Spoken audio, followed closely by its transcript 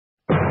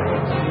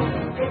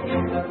ជ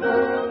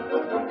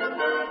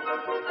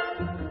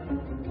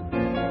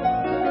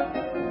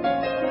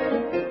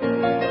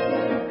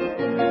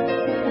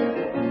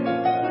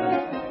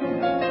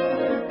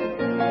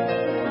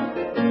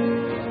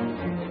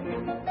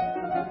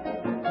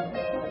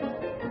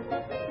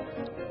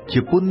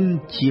ន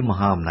ជាម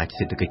ហាអំណាច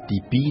សេដ្ឋកិច្ច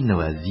ទី2នៅ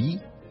អាស៊ី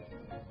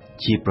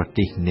ជាប្រ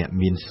ទេសអ្នក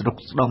មានស្រុក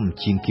ស្ដំ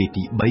ជាងគេ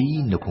ទី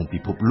3នៅក្នុងពិ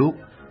ភពលោក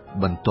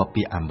បន្ទាប់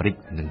ពីអាមេរិក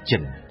និងចិ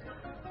ន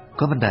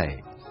ក៏ប៉ុន្តែរ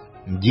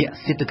យៈ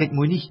សេដ្ឋកិច្ច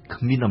មួយនេះ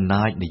គ្មានអំ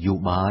ណាចនយោ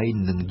បាយ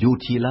និងយោ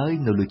ធាឡើយ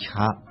នៅលើ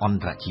ឆាកអន្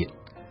តរជាតិ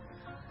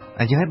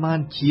អញ្ចឹងហើយបាន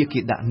ជាគេ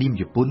ដាក់នាម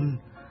ជប៉ុន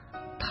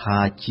ថា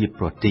ជា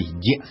ប្រទេសរ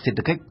យៈសេដ្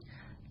ឋកិច្ច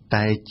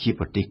តែជា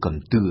ប្រទេសក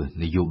ន្ទឿ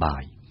នយោបា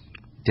យ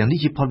ទាំងនេះ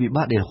ជាផលវិ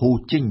បាកដែលហូរ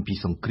ចេញពី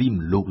សង្គ្រាម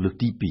លោកលើក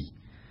ទី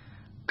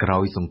2ក្រោ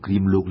យសង្គ្រា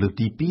មលោកលើក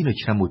ទី2នៅ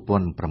ឆ្នាំ1945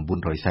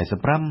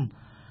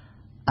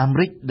អាមេ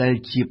រិកដែល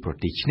ជាប្រ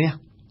ទេសឈ្នះ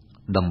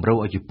តម្រូវ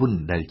ឲ្យជប៉ុន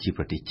ដែលជា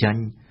ប្រទេសចា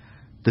ញ់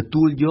ទ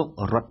ទួលយក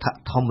រដ្ឋ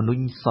ធម្មនុ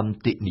ញ្ញសន្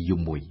តិនិយម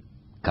មួយ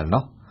កាល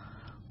នោះ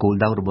គោល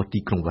ដៅរបស់ទី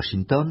ក្រុង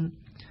Washington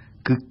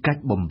គឺកា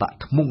ច់បំបាក់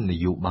ធ្មង់ន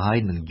យោបាយ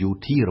និងយោ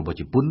ធារបស់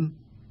ជប៉ុន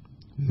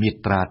មា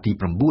ត្រាទី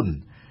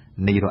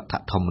9នៃរដ្ឋ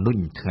ធម្មនុញ្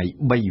ញថ្ងៃ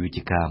3វិច្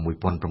ឆិកា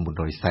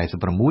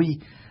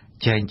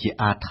1946ចែងជា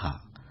ថា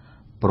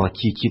ប្រ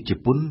ជាជាតិជ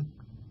ប៉ុន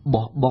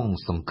បោះបង់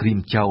សង្គ្រាម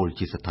ចោល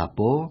ជាស្ថាព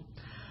រ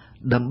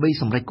ដើម្បី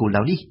សម្រេចគោល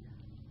ដៅនេះ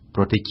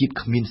ប្រទេសជាតិ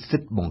គ្មានសិ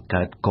ទ្ធិបង្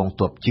កើតកង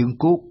ទ័ពជើង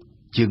គោក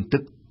ជើងទឹ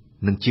ក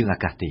និងជើងអា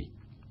កាសទេ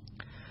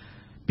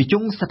ពីចុ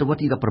ងសតវត្ស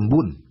ទី19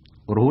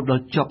រហូតដ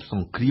ល់ចប់ស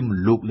ង្គ្រាម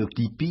លោកលើក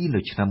ទី2នៅ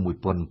ឆ្នាំ1945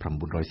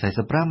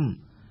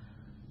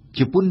ជ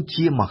ប៉ុន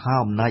ជាមហា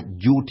អំណាច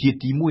យោធា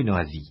ទី1នៅ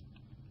អាស៊ី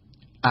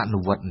អនុ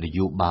វត្តន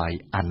យោបាយ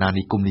អាណា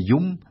និគមនិយ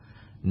ម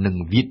និង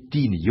វា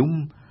ទីនិយម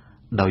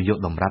ដោយយក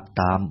តម្រាប់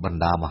តាមបណ្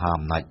ដាមហា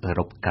អំណាចអឺ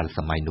រ៉ុបកាលស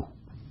ម័យនោះ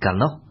កាល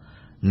នោះ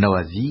នៅ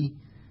អាស៊ី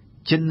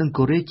ចិននិង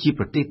កូរ៉េជា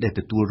ប្រទេសដែល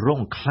ទទួលរង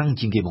ខ្លាំង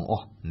ជាងគេបង្អ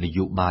ស់ន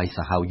យោបាយ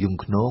សាហាវយង់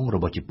ឃ្នងរ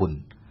បស់ជប៉ុន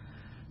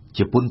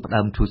ផ្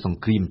ដើមធ្វើសង្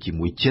គ្រាមជា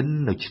មួយចិន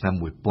នៅឆ្នាំ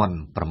1894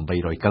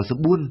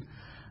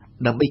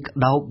ដើម្បីក្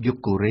តោបយក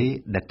កូរ៉េ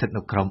ដែលស្ថិត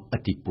នៅក្រោមឥ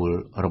ទ្ធិពល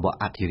របស់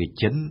អធិរាជ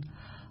ចិន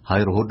ហើ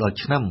យរហូតដល់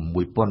ឆ្នាំ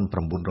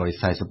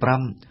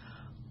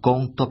1945កង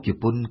ទ័ពជ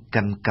ប៉ុន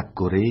កាន់កាប់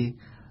កូរ៉េ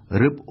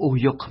រឹបអូស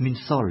យកគ្មាន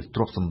សល់ទ្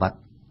រព្យសម្បត្តិ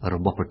រ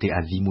បស់ប្រទេស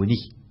អាស៊ីមួយ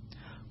នេះ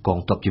កង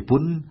ទ័ពជប៉ុ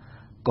ន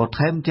ក៏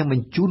ថែមទាំងប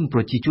ញ្ជូនប្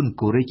រជាជន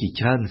កូរ៉េជា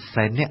ច្រើន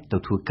សែននាក់ទៅ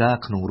ធ្វើការ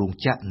ក្នុងរោង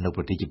ចក្រនៅ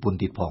ប្រទេសជប៉ុន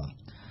ទៀតផង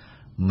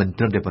មិន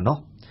ត្រឹមតែប៉ុណ្ណោះ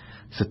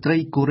ស្ត្រី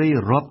កូរ៉េ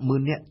រាប់ម៉ឺ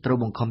ននាក់ត្រូវ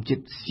បង្ខំចិ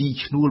ត្តស៊ី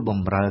ឈ្នួលប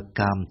ម្រើ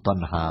កាមត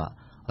ណ្ហា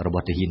រប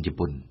ស់ទាហានជ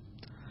ប៉ុន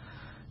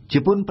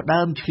ផ្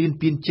ដើមឈ្លាន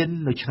ពានចិន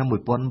នៅឆ្នាំ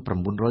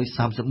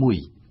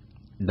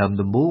1931ដើម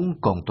ដំបូង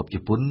កងទ័ពជ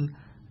ប៉ុន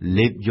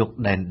លេបយក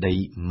ដែនដី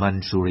ម៉ា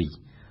ន់ស៊ូរី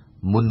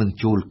មុននឹង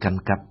ចូលកា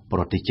ន់កាប់ប្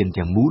រទេសចិន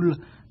ទាំងមូល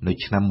នៅ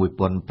ឆ្នាំ1937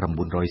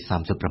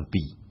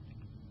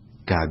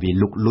ការវាយ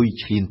លុកលុយ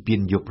ឈ្លានពាន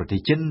យកប្រទេស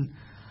ចិន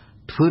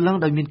ធ្វើឡើង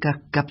ដោយមានការ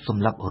កាប់ស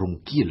ម្លាប់រ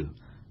ង្គាល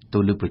ទៅ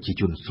លើប្រជា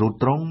ជនស្រូត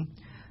ត្រង់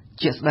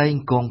ជាក់ស្ដែង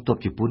កងទ័ព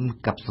ជប៉ុន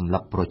កាប់សម្លា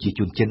ប់ប្រជាជ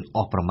នចិនអ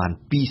ស់ប្រមាណ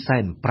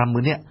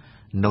 250,000 នាក់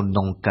នៅ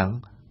ណុងកាំង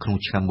ក្នុង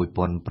ឆ្នាំ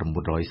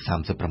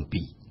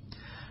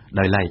1937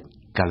ដោយឡែក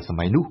កាលស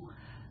ម័យនោះ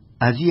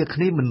អាស៊ីអាគ្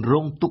នេយ៍មិនរ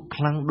ងទុក្ខ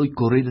ខ្លាំងដោយ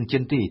កូរ៉េនិងចិ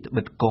នទេត្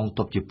បិតកង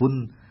ទ័ពជប៉ុន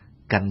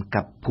កាន់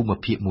កាប់ភូមិ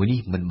ភាគមួយនេះ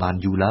មិនបាន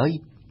យូរឡើយ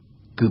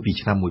គឺពី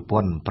ឆ្នាំ1942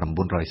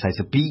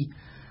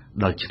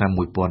ដល់ឆ្នាំ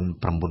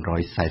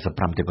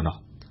1945ទេប៉ុណ្ណោះ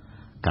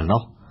កាល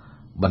នោះ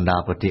បណ្ដា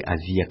ប្រទេសអា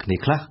ស៊ីអាគ្នេ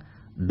យ៍ខ្លះ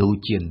ដូច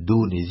ជាឥណ្ឌូ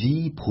នេស៊ី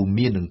ភូ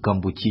មានិងក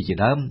ម្ពុជាជា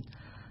ដើម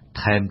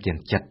ថែមទាំង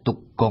ចាត់ទុក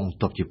កង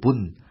ទ័ពជប៉ុន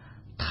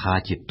ថា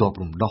ជាទ័ព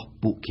រំដោះ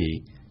ពួកគេ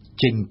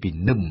ចេញពី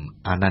នឹម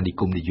អាណានិ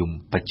គមនិយម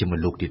បច្ចិម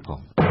លោកទៀតផង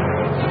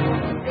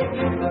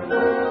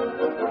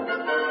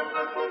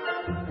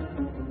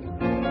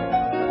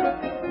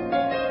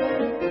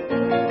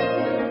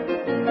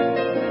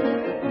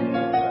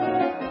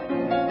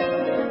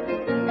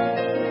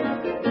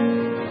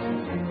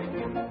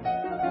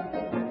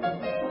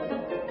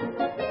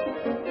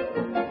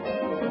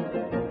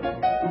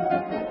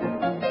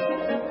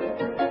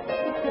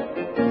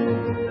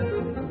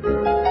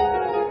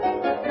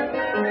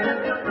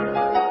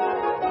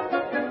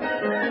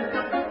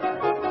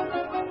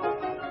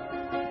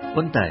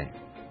ប៉ុន្តែ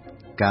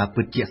ការ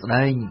ពិតជាក់ស្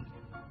ដែង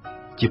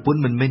ជប៉ុន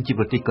មិនមែនជា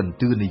ប្រទេសកន្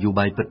ទឿនយោ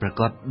បាយពិតប្រា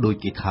កដដោយ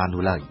គេថា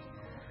នោះឡើយ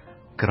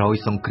ក្រោយ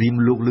សង្គ្រាម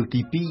លោកលើក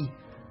ទី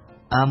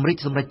2អាមេរិក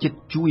សម្រេចចិត្ត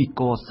ជួយ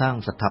កសាង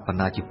ស្ថាប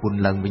នាជប៉ុន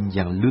ឡើងវិញ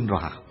យ៉ាងលឿនរ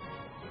ហ័ស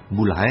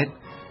មូលហេតុ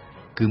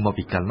គឺមក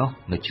ពីកាលនោះ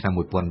នៅឆ្នាំ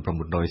1947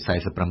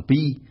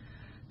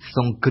ស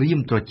ង្គ្រាម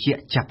ត្រជាក់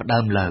ចាប់ផ្ដើ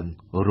មឡើង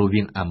រ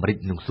វាងអាមេរិក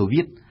និងសូ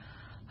វៀត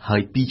ហើ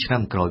យ2ឆ្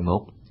នាំក្រោយម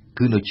ក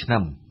គឺនៅឆ្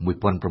នាំ1949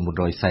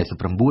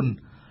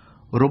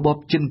របប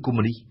ចិនកុម្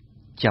មុយនីស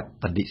ចាប់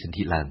បដិសន្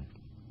ធិឡើង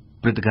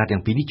ព្រឹត្តិការណ៍ទាំ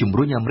ងពីរនេះជំ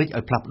រុញអាមេរិក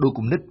ឲ្យផ្លាស់ប្ដូរ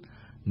គំនិត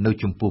នៅ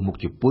ចំពោះមុខ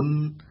ជប៉ុន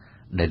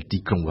ដែលទី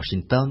ក្រុង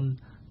Washington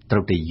ត្រូ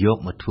វតែយក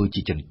មកធ្វើ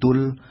ជាចន្ទ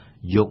ល់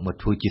យកមក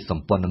ធ្វើជាស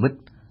ម្ព័ន្ធមិត្ត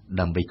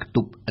ដើម្បីខ្ទ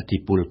ប់ឥទ្ធិ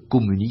ពលកុ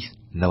ម្មុយនីស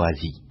នៅអា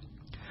ស៊ី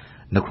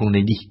នៅក្នុងន័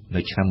យនេះ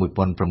នៅឆ្នាំ1950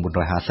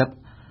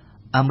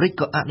 អាមេរិក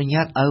ក៏អនុញ្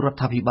ញាតឲ្យរដ្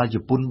ឋាភិបាលជ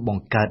ប៉ុនប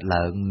ង្កើត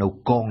ឡើងនៅ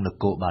កងន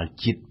គរបាល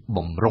ជាតិ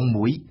បំរុង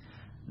មួយ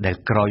ដែល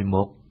ក្រោយម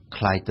កค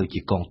ล้ายទៅជា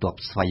កងទ័ព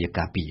ស្វ័យ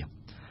ការពារ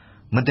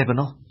មិនតែប៉ុណ្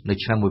ណោះនៅ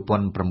ឆ្នាំ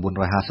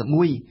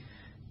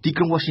1951ទី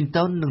ក្រុង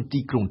Washington និងទី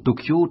ក្រុង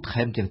Tokyo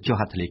ថែមទាំងចុះ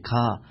ហត្ថលេ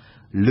ខា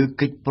លើ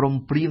កិច្ចព្រម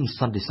ព្រៀង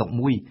សន្តិសុខ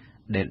មួយ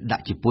ដែលដា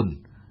ក់ជប៉ុន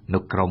នៅ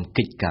ក្រោម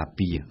កិច្ចការ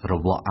ពាររ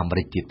បស់អាមេ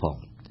រិកទៀតផង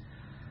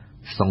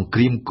សង្គ្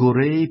រាមកូ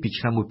រ៉េពី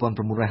ឆ្នាំ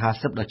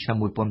1950ដល់ឆ្នាំ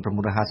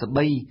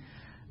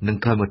1953និង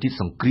ក្រោយមកទៀត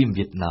សង្គ្រាម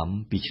វៀតណាម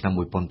ពីឆ្នាំ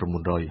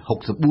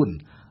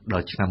1964ដ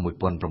ល់ឆ្នាំ1975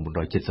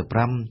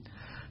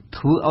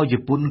ធ្វើឲ្យជ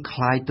ប៉ុនค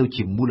ล้ายទៅ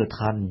ជាមូលដ្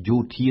ឋានយោ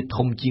ធា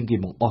ធំជាងគេ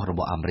បង្អស់រប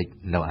ស់អាមេរិក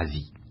នៅអា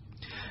ស៊ី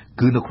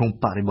គឺនៅក្នុង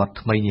បរិបទ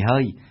ថ្មីនេះហើ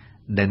យ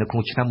ដែលនៅក្នុ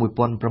ងឆ្នាំ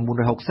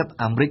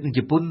1960អាមេរិកនិងជ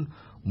ប៉ុន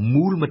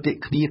មូលមតិ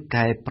គ្នា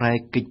កែប្រែ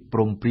កិច្ចព្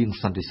រមព្រៀង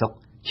សន្តិសុខ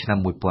ឆ្នាំ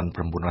1951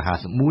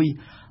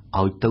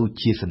ឲ្យទៅ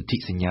ជាសន្ធិ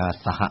សញ្ញា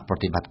សហប្រ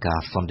តិបត្តិការ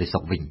សន្តិសុ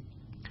ខវិញ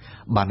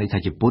បានន័យថា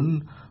ជប៉ុន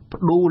ប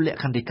ដូរលក្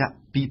ខន្តិកៈ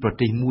ពីប្រ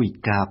ទេសមួយ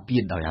ការពា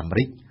រដោយអាមេ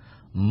រិក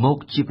មក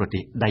ជាប្រទេ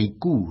សដៃ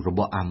គូរប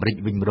ស់អាមេរិក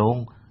វិញម្ដង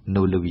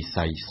នៅលើវិ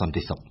ស័យសន្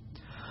តិសុខ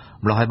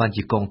ម្ល៉េះហើយបាន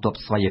ជាកងទ័ព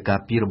ស្វ័យការ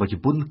ពាររបស់ជ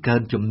ប៉ុនកើ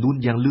នចំនួន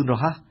យ៉ាងលឿនរ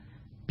ហ័ស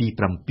ពី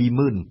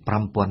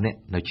 75,000 នាក់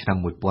នៅឆ្នាំ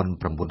1950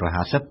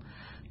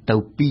ទៅ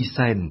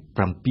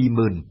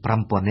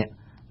 275,000 នាក់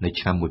នៅ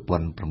ឆ្នាំ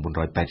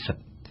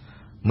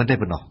1980មិនតែ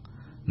ប៉ុណ្ណោះ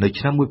នៅ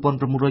ឆ្នាំ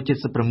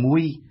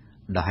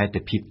1976ដែលហេតុតែ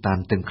ភាពតាន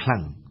តឹងខ្លាំ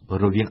ង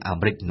រវាងអា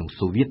មេរិកនិង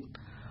សូវៀត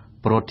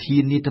ប្រធា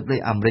នាធិបតី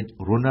អាមេរិក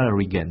Ronald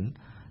Reagan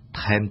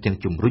ថែមទាំង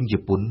ជំរុញជ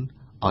ប៉ុន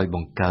ឲ្យប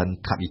ង្កើន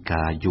ថវិ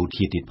កាយោ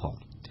ធាទៀតផង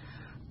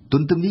ទ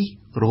ន្ទឹមនេះ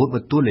រហូតម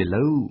កទល់ឥ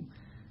ឡូវ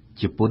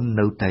ជប៉ុន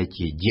នៅតែ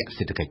ជាយក្ស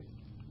សេដ្ឋកិច្ច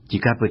ជា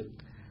ការពិត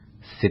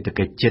សេដ្ឋ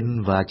កិច្ចចិន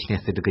វាឈ្នះ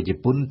សេដ្ឋកិច្ចជ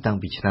ប៉ុនតាំង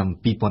ពីឆ្នាំ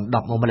2010ម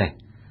កម្លេះ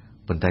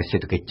ប៉ុន្តែសេ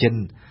ដ្ឋកិច្ចចិន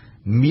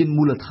មាន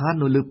មូលដ្ឋាន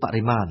នៅលើប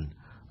រិមាណ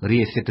រី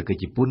ឯសេដ្ឋកិច្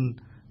ចជប៉ុន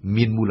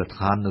មានមូលដ្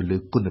ឋាននៅលើ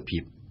គុណភា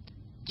ព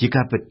ជា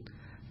ការពិត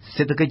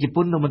សេដ្ឋកិច្ចជ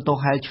ប៉ុននៅបន្ត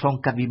ហែលឆ្លង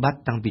កាត់វិបត្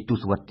តិតាំងពីទ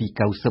សវត្សរ៍ទី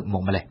90ម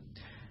កម្លេះ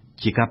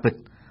ជាការពិត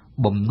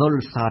បំណុល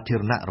សាធា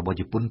រណៈរបស់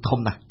ជប៉ុនធំ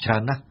ណាស់ច្រើ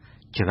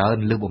ន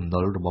លើសបំណុ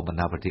លរបស់បណ្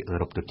ដាប្រទេសអឺ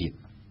រ៉ុបទៅទៀត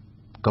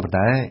ក៏ប៉ុន្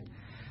តែ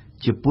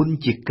ជប៉ុន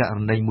ជាករ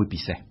ណីមួយពិ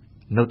សេស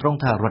នៅត្រង់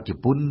ថារដ្ឋជ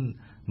ប៉ុន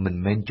មិន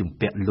មែនជំ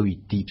ពាក់លុយ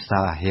ទីផ្សា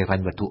រហិរ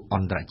ញ្ញវត្ថុអ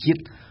ន្តរជា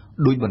តិ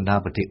ដោយបណ្ដា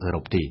ប្រទេសអឺ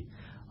រ៉ុបទេរ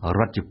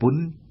ដ្ឋជប៉ុន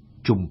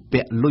ជំ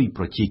ពាក់លុយ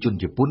ប្រជាជន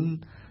ជប៉ុន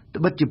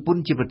ត្បិតជប៉ុន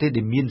ជាប្រទេស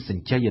ដែលមានស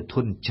ញ្ជ័យធ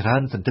នច្រើ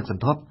នសន្ធឹកស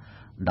ន្ធាប់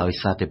ដោយ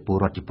សារតែពល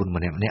រដ្ឋជប៉ុន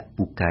ម្នាក់ៗ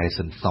ពូកែស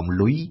ន្សំ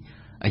លុយ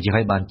ហើយហើ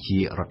យបានជា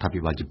រដ្ឋាភិ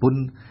បាលជប៉ុន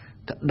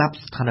ក្តាប់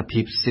ស្ថានភា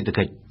ពសេដ្ឋ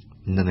កិច្ច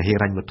និងហិ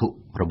រញ្ញវត្ថុ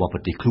របស់ប្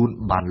រទេសខ្លួន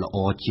បានល្អ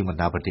ជាងបណ្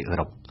ដាប្រទេសអឺ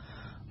រ៉ុប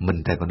មិន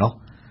តែប៉ុណ្ណោះ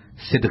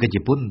សេដ្ឋកិច្ចជ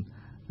ប៉ុន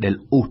ដែល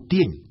អូស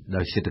ទាញ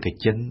ដោយសេដ្ឋកិច្ច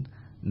ចិន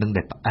និង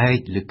ដែលផ្អែក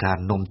លើការ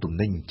នាំទំ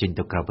និញចេញ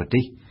ទៅក្រៅប្រទេ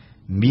ស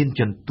មាន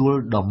ចន្ទួល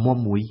ដ៏មាំ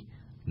មួយ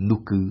នោះ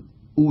គឺ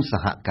ឧស្សា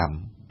ហកម្ម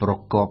ប្រ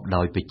កប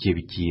ដោយបច្ចេក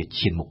វិទ្យា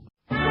ឈានមុខ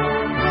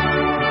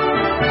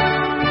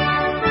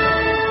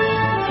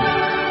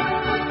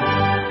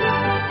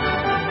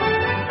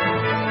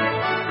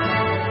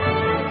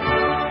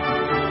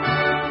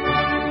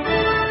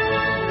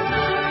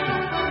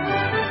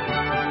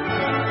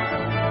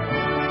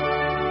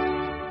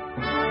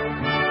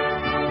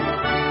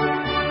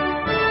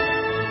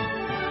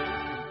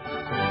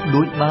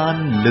ដូចបាន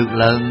លើក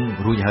ឡើង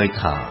រួចហើយ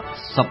ថា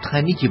សប្តា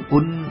ហ៍នេះជប៉ុ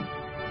ន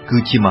គឺ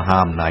ជាមហា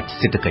អំណាច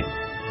សេដ្ឋកិច្ច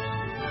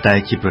តែ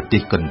ជាប្រទេ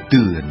សកន្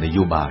ទឿន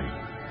យោបាយ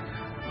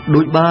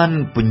ដូចបាន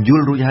ពន្យ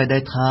ល់រួចហើយដែ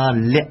រថា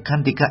លក្ខ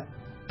ន្តិកៈ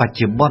បច្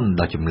ចុប្បន្ន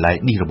ដ៏ចម្លែក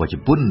នេះរបស់ជ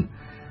ប៉ុន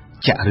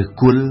ចាក់ឫស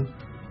គល់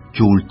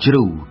ចូលជ្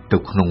រៅទៅ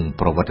ក្នុង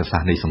ប្រវត្តិសា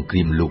ស្ត្រនៃសង្គ្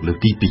រាមលោកលើក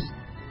ទី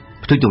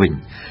2ផ្ទុយទៅវិញ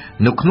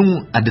នៅក្នុង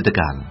អតីត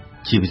កាល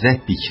ជាពិសេស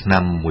ពីឆ្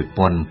នាំ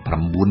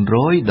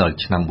1900ដល់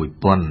ឆ្នាំ1945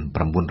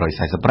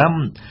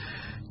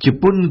ជ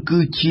ប៉ុនគឺ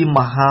ជាម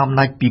ហាអំ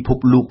ណាចពិភព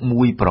លោក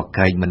មួយប្រ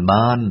កែកមិន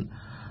បាន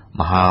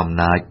មហាអំ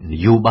ណាចន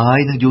យោបាយ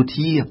និងយោ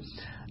ធា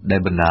ដែល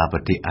បណ្ដាប្រ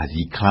ទេសអា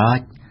ស៊ីខ្លាច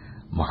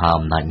មហា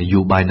អំណាចនយោ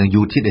បាយនិង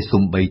យោធាដែលសូ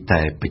ម្បី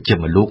តែបច្ចិម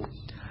លោក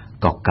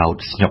ក៏កោត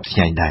ស្ញប់ស្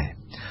ញែងដែរ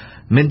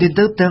មែនទេ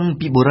ទៅតាំង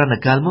ពីបុរាណ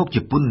កាលមកជ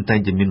ប៉ុនតែង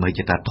តែមានមហិច្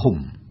ឆតាធំ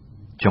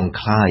ចង់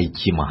ខ្លាយ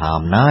ជាមហា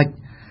អំណាច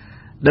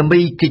ដើម្បី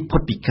គេចផុ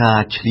តពីការ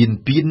ឈ្លាន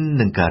ពាន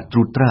និងការត្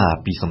រួតត្រា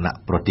ពីសំណាក់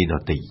ប្រទេសដ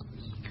ទៃ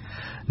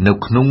នៅ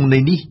ក្នុងន័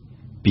យនេះ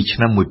ពីឆ្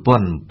នាំ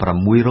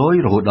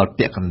1600រហូតដល់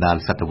ពាក់កណ្ដាល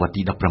សតវត្ស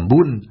ទី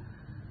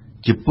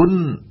19ជប៉ុន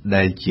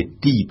ដែលជា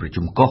ទីប្រ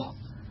ជុំកោះ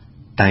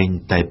តែង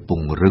តែព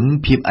ង្រឹង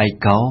ភាពឯ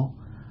កោ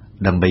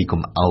ដើម្បី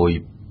កុំឲ្យ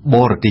ប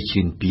រទេសឈ្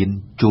លានពាន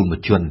ចូលមក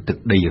ជន់ទឹក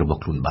ដីរប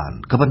ស់ខ្លួនបាន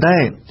ក៏ប៉ុន្តែ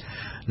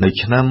នៅ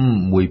ឆ្នាំ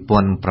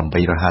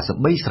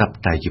1853ស្រាប់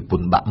តែជប៉ុ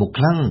នបាក់មុខ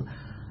ខ្លាំង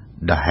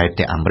ដែលហេតុ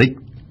តែអាមេរិក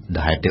ដែ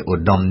លហេតុតែឧ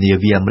ត្តមនា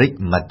វីអាមេរិក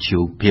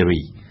Matthew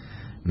Perry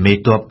មេ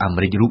ទ័ពអាមេ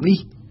រិករូបនេះ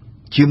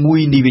ជាមួយ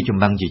នាវាច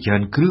ម្បាំងជាច្រើ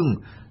នគ្រឿង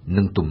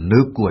និងទំនើ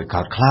បគួរឲ្យ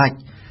កោតខ្លាច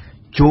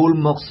ចូល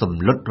មកស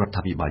ម្លុតរដ្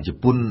ឋាភិបាលជ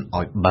ប៉ុន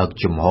ឲ្យបើក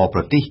ចំហប្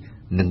រទេស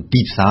និង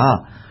ទីផ្សារ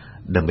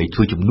ដើម្បីធ្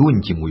វើជំនួញ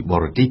ជាមួយប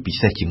រទេសពិ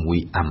សេសជាមួយ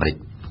អាមេរិក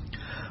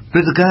ព្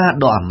រឹត្តិការណ៍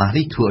ដ៏អាម៉ាស់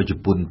នេះធ្វើឲ្យជ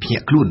ប៉ុនភ្ញា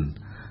ក់ខ្លួន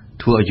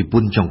ធ្វើឲ្យជប៉ុ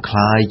នចង់ค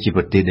ล้ายជា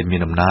ប្រទេសដែលមា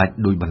នអំណាច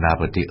ដោយបណ្ដា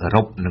ប្រទេសអឺ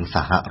រ៉ុបនិងស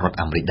ហរដ្ឋ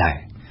អាមេរិកដែរ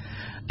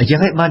យ៉ាង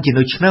ហើយបានជា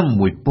នៅឆ្នាំ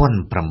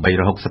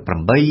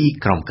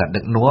1868ក្រោមការដឹ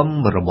កនាំ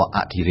របស់អ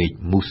ធិរាជ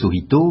មូស៊ូ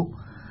ហ៊ីតូ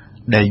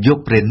ដែលយក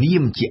ព្រះនា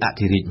មជាអ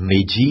ធិរាជមេ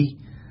ជី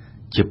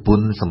ជប៉ុន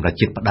សម្រេច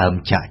ចិត្តផ្ដើម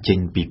ចាកចេញ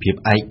ពីភាព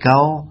ឯកោ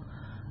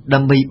ដើ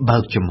ម្បីបើ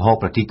កចំហ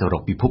ប្រទេសទៅរ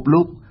កពិភព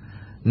លោក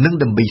និង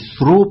ដើម្បី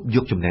ស្រូបយ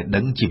កចំណេះដឹ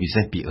ងជាពិ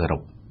សេសពីអឺរ៉ុ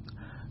ប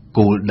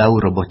គោលដៅ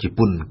របស់ជ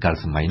ប៉ុនកាល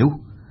សម័យនោះ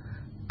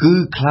គឺ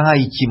คล้าย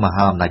ជាម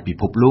ហាអំណាចពិ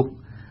ភពលោក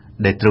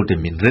ដែលត្រូវតែ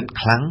មានឫទ្ធិ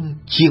ខ្លាំង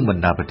ជាងប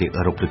ណ្ដាប្រទេស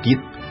អឺរ៉ុបទៅទៀត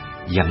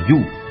យ៉ាងយូ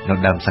រនៅ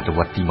ដើមសតវ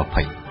ត្សទី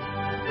20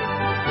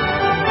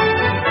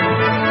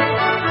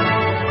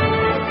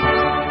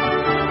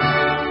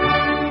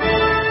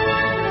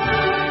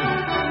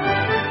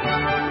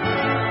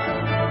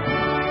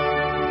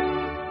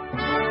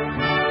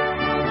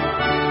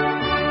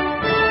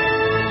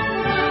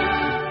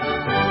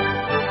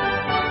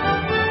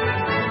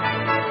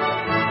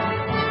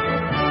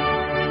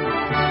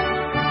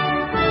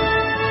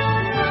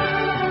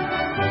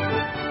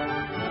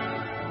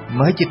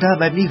មហិច្ឆតា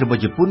បែបនេះរប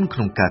ស់ជប៉ុនក្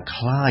នុងការค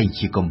ล้าย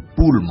ជាកំ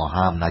ពូលម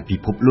ហាអំណាចពិ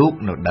ភពលោក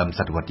នៅដើមស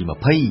តវត្សទី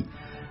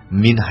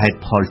20មានហេតុ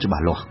ផលច្បា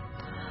ស់លាស់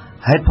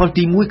ហេតុផល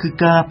ទី1គឺ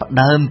ការផ្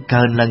ដើម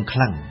កើនឡើងខ្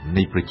លាំង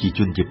នៃប្រជាជ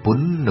នជប៉ុន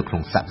នៅក្នុ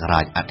ងសករា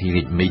ជអធិ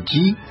រាជមេ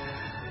ជី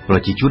ប្រ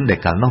ជាជនដែល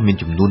កាលនោះមាន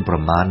ចំនួនប្រ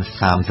មាណ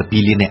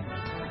32លាននាក់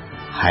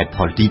ហេតុផ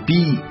លទី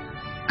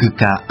2គឺ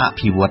ការអ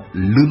ភិវឌ្ឍ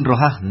លឿនរ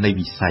ហ័សនៃ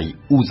វិស័យ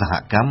ឧស្សាហ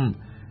កម្ម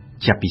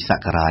ចាប់ពីស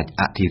ករាជ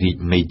អធិរាជ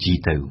មេជី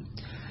ទៅ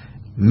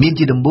មាន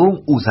ជាដំបូង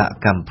ឧស្សាហ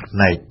កម្មផ្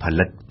នែកផ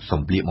លិតស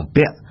ម្ភារបំ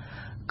ពាក់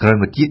ក្រោយ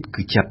មកទៀត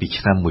គឺចាប់ពី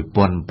ឆ្នាំ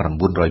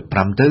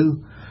1905ទៅ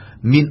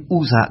មានឧ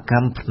ស្សាហក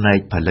ម្មផ្នែក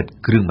ផលិត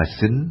គ្រឿងម៉ា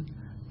ស៊ីន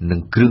និង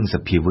គ្រឿងស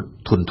ព្វាវុធ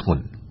ធុនធ្ង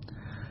ន់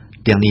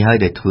ទាំងនេះហើយ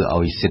ដែលធ្វើ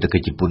ឲ្យសេដ្ឋកិ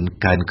ច្ចជប៉ុន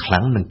កើនខ្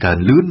លាំងនិងកើន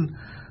លឿន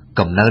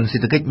កំណើនសេ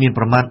ដ្ឋកិច្ចមាន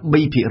ប្រមាណ 3%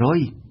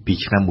 ពី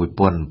ឆ្នាំ1898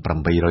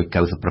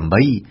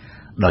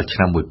ដល់ឆ្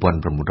នាំ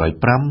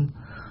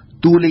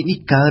1905តួលេខនេះ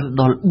កើន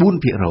ដល់ 4%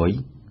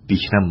 ពី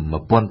ឆ្នាំ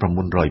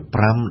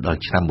1905ដល់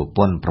ឆ្នាំ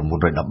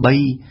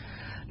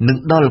1913និង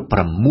ដល់ 6%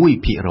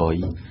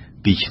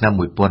 ពីឆ្នាំ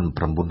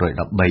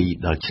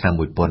1913ដល់ឆ្នាំ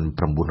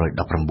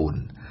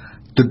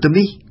1919ទន្ទឹម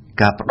នេះ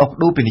ការផ្ដោត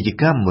ដូរពាណិជ្ជ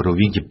កម្មរ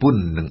វាងជប៉ុន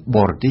និងប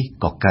រទេស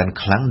ក៏កើន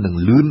ខ្លាំងនិង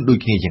លឿនដូច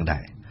គ្នាយ៉ាងដែ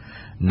រ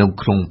នៅ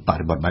ក្នុងប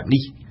រិបទបែប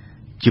នេះ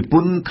ជប៉ុ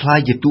នក្លាយ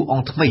ជាតួអ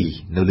ង្គថ្មី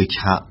នៅលើ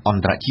ឆាកអ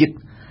ន្តរជាតិ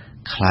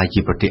ក្លាយជា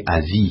ប្រទេសអា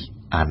ស៊ី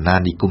អាណា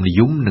និគមនិ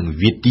យមនិង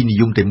វៀតទីនិ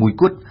យមតែមួយ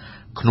គត់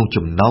ក្នុង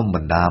ចំណោមប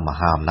ណ្ដាម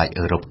ហាអំណាច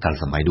អឺរ៉ុបកាល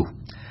សម័យនោះ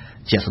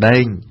ជាក់ស្ដែ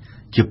ង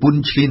ជប៉ុន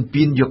ឈ្លាន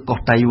ពានយកកោះ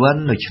តៃវ៉ា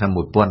ន់នៅឆ្នាំ1895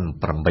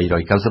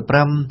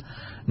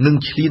និង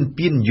ឈ្លាន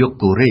ពានយក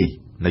កូរ៉េ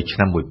នៅឆ្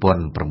នាំ1905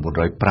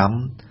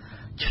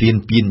ឈ្លាន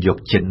ពានយក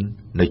ចិន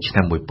នៅឆ្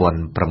នាំ1937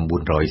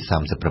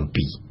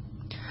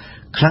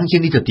ខ្លាំងជា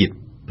ងនេះទៅទៀត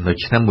នៅ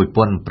ឆ្នាំ1905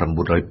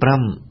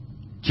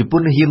ជប៉ុ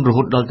នហ៊ានរ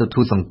ហូតដល់ទៅធ្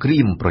វើសង្គ្រា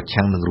មប្រ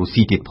ឆាំងនឹងរុស្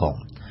ស៊ីទៀតផង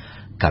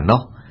កាល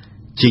នោះ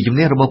ជាជំ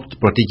នះរបស់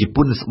ប្រទេសជ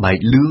ប៉ុនស្បែក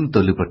លឿងទៅ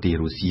លើប្រទេស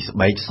រុស្ស៊ីស្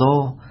បែកស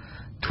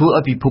ធ្វើ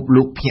ឲ្យពិភព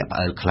លោកភ្ញាក់ផ្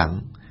អើលខ្លាំង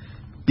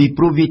ពី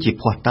ព្រោះវាជា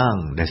ភ័ស្តុតាង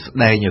ដែលស្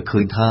ដែងឲ្យឃើ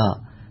ញថា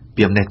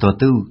ពីអំណេះត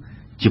ទៅ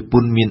ជប៉ុ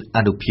នមាន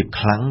អានុភាព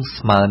ខ្លាំង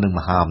ស្មើនឹងម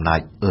ហាអំណាច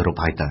អឺរ៉ុប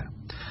ហើយតើ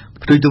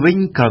ផ្ទុយទៅវិញ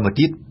ក្រោយមក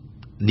ទៀត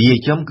នាយ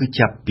ចំគឺ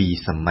ចាប់ពី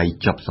សម័យ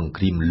ចប់សង្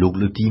គ្រាមលោក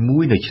លើកទី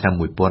1នៅឆ្នាំ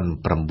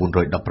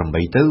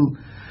1918ទៅ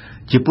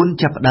ជប៉ុន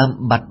ចាប់ផ្ដើម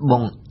បាត់ប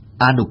ង់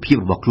អានុភាព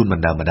របស់ខ្លួនប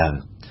ណ្ដើរ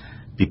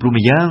ពីព្រោះ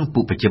ម្យ៉ាងពួ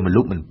កបច្ចិម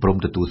លោកមិនព្រម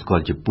ទទួលស្គា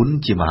ល់ជប៉ុន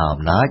ជាមហា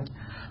អំណាច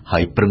ហើ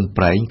យប្រឹង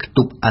ប្រែងខ្ទ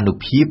ប់អានុ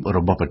ភាពរ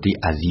បស់ប្រទេស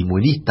អាស៊ីមួយ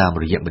នេះតាម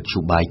រយៈមធ្យោ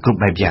បាយគ្រប់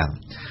បែបយ៉ាង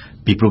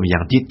ពីព្រោះម្យ៉ា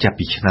ងទៀតចាប់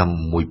ពីឆ្នាំ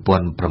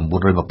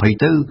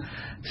1920ទៅ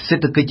សេ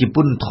ដ្ឋកិច្ចជ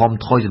ប៉ុនថម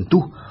ថយសន្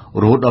ទុះ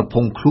រហូតដល់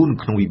ភុងខ្លួន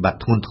ក្នុងវិបត្តិ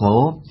ធ្ងន់ធ្ងរ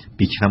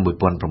ពីឆ្នាំ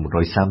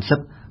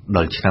1930ដ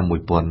ល់ឆ្នាំ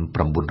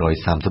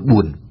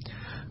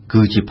1934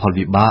គឺជាផល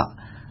វិបាក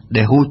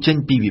ដែលហូរចេញ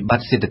ពីវិប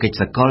ត្តិសេដ្ឋកិច្ច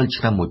សកល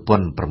ឆ្នាំ1929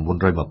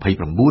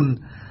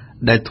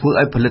ដែលធ្វើ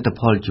ឲ្យផលិត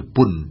ផលជ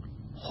ប៉ុន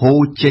ហូរ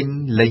ចេញ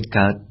លែង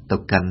កើតទៅ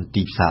កាន់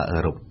ទីផ្សារអឺ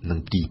រ៉ុបនិង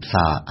ទីផ្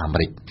សារអាមេ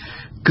រិក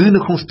គឺនៅ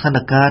ក្នុងស្ថាន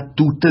ភាព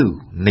ទូទៅ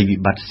នៃវិ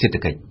បត្តិសេដ្ឋ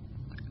កិច្ច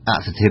អ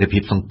ស្ថិរភា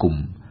ពសង្គម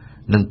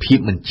និងភាព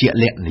មិនជាក់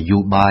លាក់នយោ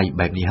បាយ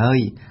បែបនេះហើយ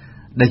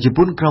ដែលជ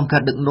ប៉ុនក្រោមកា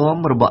រដឹកនាំ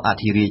របស់អ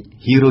ធិរាជ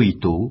ហ៊ីរ៉ូយី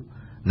តូ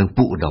និង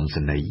ពួកឧត្តម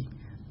សេនីយ៍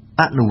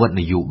អនុវត្ត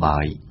នយោបា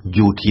យ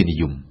យោធានិ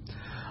យម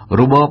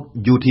របប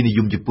យោធានិយ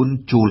មជប៉ុន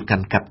ចូលកា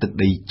ន់កាប់ទឹក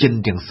ដីចិន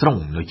ទាំងស្រុង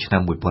នៅឆ្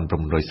នាំ1937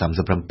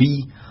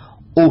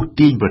អូស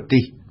ទាញប្រទេ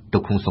សទៅ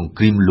ក្នុងសង្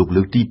គ្រាមលោក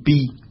លើកទី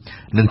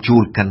2និងចូ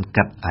លកាន់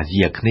កាប់អាស៊ី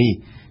អាគ្នេយ៍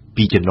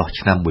ពីចន្លោះ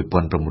ឆ្នាំ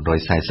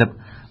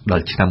1940ដ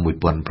ល់ឆ្នាំ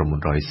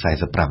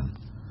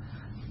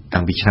1945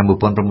តាំងពីឆ្នាំ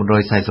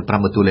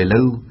1945មកទល់ឥ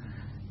ឡូវ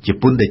ជ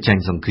ប៉ុនដែលចា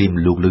ញ់សង្គ្រាម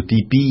លោកលើកទី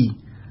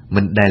2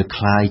មិនដែលค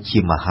ล้ายជា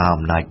មហា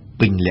អំណាច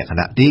ពេញលក្ខ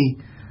ណៈទេ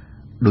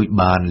ដោយ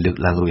បានលើក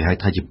ឡើងរួចហើយ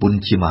ថាជប៉ុន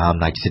ជាមហាអំ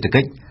ណាចសេដ្ឋ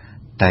កិច្ច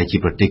តែជា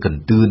ប្រទេសក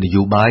ន្ទឿន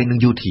យោបាយនិង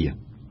យោធា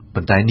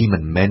ប៉ុន្តែនេះមិ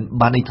នមែន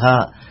បានន័យថា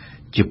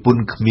ជប៉ុន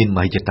គ្មានម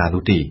ហិច្ឆតា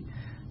នោះទេ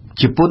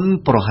ជប៉ុន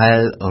ប្រហែល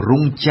រ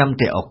ងចាំ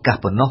តែឱកាស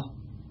ប៉ុណ្ណោះ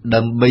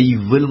ដើម្បី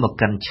វិលមក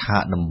កាន់ឆា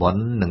កតំប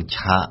ន់និង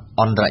ឆាក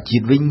អន្តរជា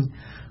តិវិញ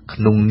ក្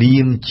នុងនា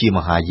មជាម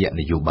ហាយៈ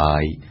នយោបា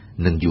យ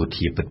និងយោ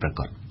ធាពិតប្រា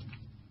កដ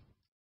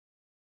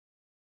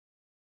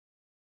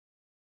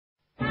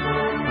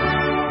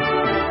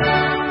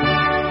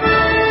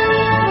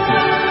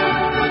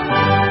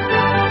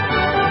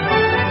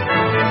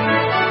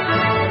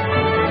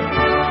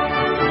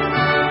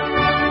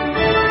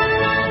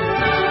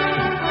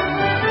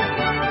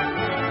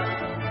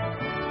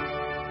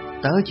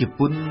តើជ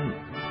ប៉ុន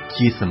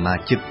ជាសមា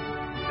ជិក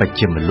បច្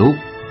ចិមលោក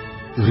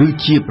ឬ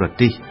ជាប្រ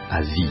ទេស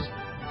អាស៊ី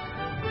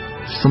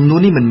សំណួរ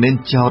នេះមិនមែន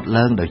ចោទ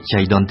ឡើងដោយចៃ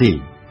ដន្យទេ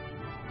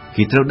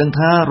គេត្រូវដឹង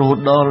ថារហូត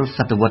ដល់ស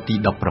តវត្សទី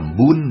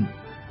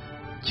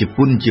19ជ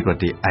ប៉ុនជាប្រ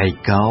ទេសឯ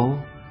កោ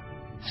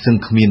សឹង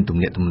គ្មានទំ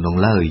នាក់ទំនង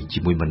ឡើយជា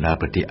មួយបណ្ដា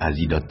ប្រទេសអា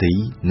ស៊ីដទៃ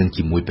និង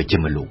ជាមួយបច្ចិ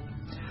មលោក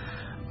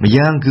ម្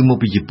យ៉ាងគឺមក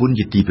ពីជប៉ុន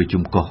ជាទីប្រ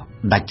ជុំកោះ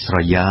ដាច់ស្រ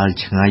យាល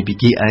ឆ្ងាយពី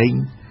គេឯង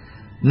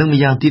និងម្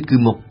យ៉ាងទៀតគឺ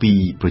មកពី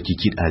ប្រជា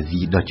ជាតិអាស៊ី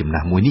ដ៏ចំណា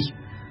ស់មួយនេះ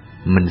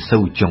មិនសូ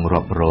វចង់រា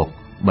ប់រក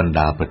បណ្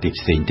ដាប្រទេស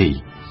ផ្សេងទេ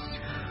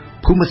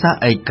ភូមិសាស្ត្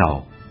រឯកោ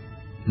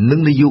និង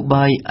នយោ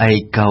បាយឯ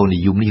កោនិ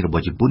យមនេះរប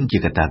ស់ជប៉ុនជា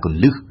កត្តាគន្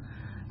លឹះ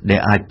ដែល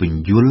អាចពន្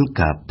យល់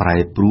ការប្រែ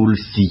ប្រួល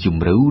ស៊ីជ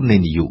ម្រៅនៃ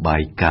នយោបា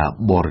យការ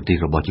បរទេស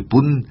របស់ជ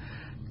ប៉ុន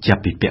ចា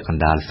ប់ពីពាក់ក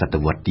ណ្ដាលសត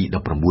វត្សទី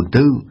19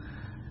ទៅ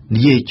និ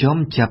យាយចំ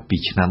ចាប់ពី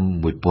ឆ្នាំ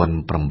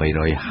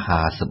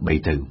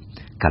1853ទៅ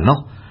កាលនោះ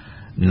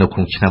នៅក្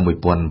នុងឆ្នាំ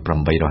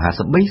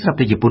1853ស្រាប់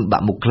តែជប៉ុនបា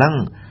ក់មុខខ្លាំង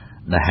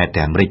ដែលហេតុ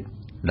តែអាមេរិក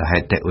ដែលហេ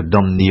តុតែឧត្ត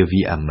មនាវី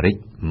អាមេរិក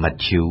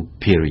Matthew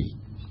Perry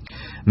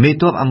មេ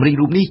ទ័ពអាមេរិក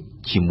រូបនេះ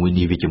ជាមួយ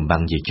នាវាចម្បាំ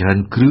ងជាច្រើន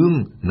គ្រឿង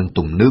និង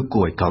ទំនើប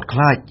គួរឲ្យកោតខ្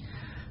លាច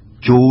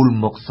ចូល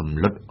មកសម្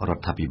លុតរ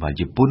ដ្ឋាភិបាល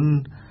ជប៉ុន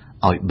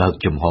ឲ្យបើក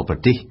ចំហប្រ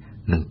ទេស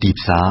និងទី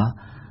ផ្សារ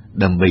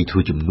ដើម្បីធ្វើ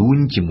ជំនួញ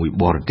ជាមួយ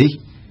បរទេស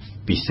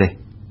ពិសេស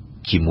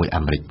ជាមួយ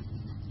អាមេរិក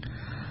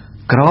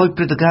ក្រោយ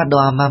ព្រឹត្តិការណ៍ដ៏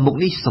អាម៉ាស់មុខ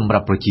នេះសម្រា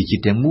ប់ប្រជាជា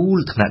តិទាំងមូល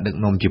ថ្នាក់ដឹក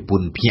នាំជប៉ុ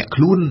នភ្ញាក់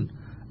ខ្លួន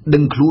ដឹ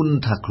ងខ្លួន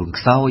ថាខ្លួន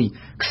ខ្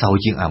សោយ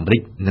ជាងអាមេរិ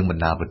កនិងប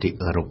ណ្ដាប្រទេស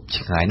អឺរ៉ុប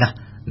ឆ្ងាយណាស់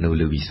នៅ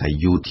លើវិស័យ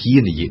យោធា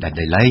និយាយដាច់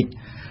ដោយឡែក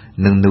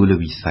និងនៅលើ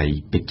វិស័យ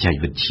បច្ចេក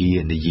វិទ្យា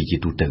និយាយជា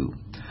ទូទៅ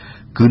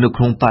គឺនៅ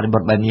ក្នុងបរិប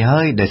ទបែបនេះ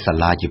ហើយដែលសា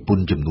លាជប៉ុន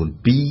ចំនួន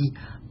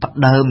2ផ្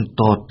ដើម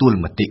តទល់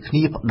មតិគ្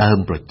នាផ្ដើម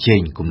ប្រជែ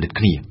ងគំនិត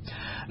គ្នា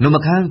នៅ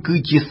ម្ខាងគឺ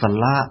ជាសា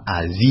លាអា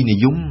ស៊ីនិ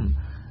យម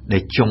ដែ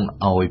លចង់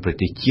ឲ្យប្រ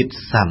ទេសជាតិ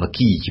សាមគ្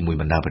គីជាមួយ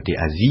បណ្ដាប្រទេស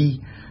អាស៊ី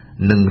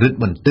និងរឹត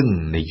បន្តឹង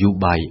នយោ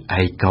បាយ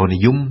ឯកោនិ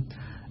យម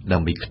ដើ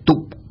ម្បីខ្ទ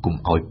ប់កុំ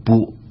ឲ្យពួ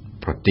ក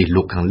ប្រទេស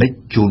លោកខាងលិច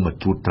ចូលមក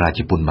ត្រួតត្រាជ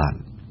ប៉ុនបាន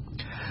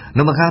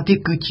នៅម្ខាងទៀត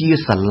គឺជា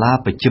សាលា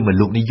បច្ចិម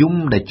លោកនិយម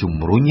ដែលជំ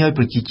រុញឲ្យ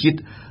ប្រជាជាតិ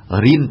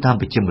រៀនតាម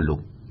បច្ចិមលោក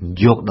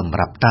យកតម្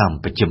រាប់តាម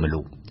បច្ចិមលោ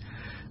ក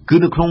គឺ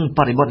នៅក្នុងប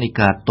រិបទនៃ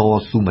ការត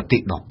ស៊ូមតិ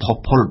ដ៏ផុស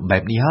ផុលបែ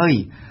បនេះហើយ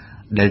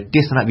ដែលទ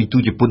ស្សនវិទូ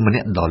ជប៉ុនម្នា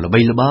ក់ដ៏ល្បី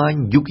ល្បាញ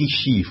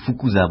Yukishi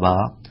Fukuzawa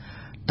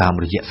តាម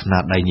រយៈស្នា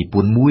ដៃនិព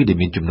ន្ធមួយដែល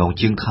មានចំណង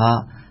ជើងថា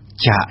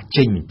ចាក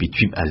ចេញពីទ្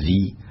វីបអា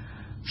ស៊ី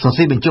សរ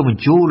សេរបញ្ចុះប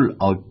ញ្ចូល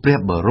ឲ្យព្រះ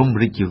បរម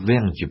រាជ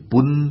វាំងជ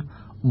ប៉ុន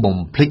បំ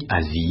ភ្លេច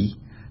អាស៊ី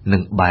និ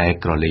ងបែរ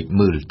ក្រឡេក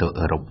មើលទៅ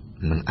អឺរ៉ុប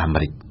និងអាមេ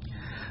រិក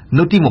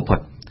នៅទីបំផុត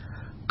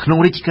ក្នុង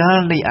រជ្ជកាល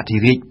នៃអធិ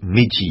រាជ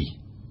Meiji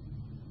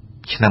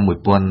ឆ្នាំ1868-1912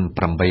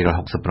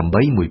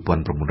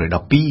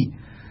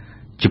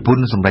ជប៉ុន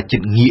សម្រេចចិ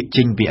ត្តងាក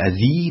ចេញពីអា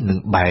ស៊ីនិង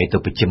បែរទៅ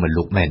បច្ចិម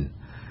លោកមែន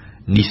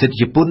និស្សិត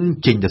ជប៉ុន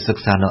ចេញទៅសិ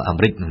ក្សានៅអា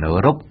មេរិកនិងនៅ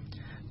អឺរ៉ុប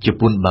ជ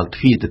ប៉ុនបើក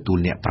ទ្វារទទួល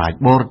អ្នកប្រាជ្ញ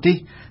បរទេស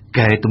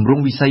កែតម្រ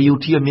ង់វិស័យយោ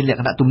ធាឲ្យមានលក្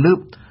ខណៈទំនើប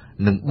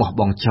និងបោះ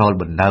បង់ចោល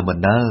បណ្ដារ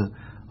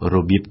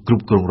បៀបគ្រ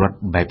ប់គ្រងរដ្ឋ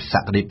បែបស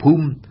ក្តិភូ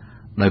មិ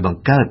ដោយប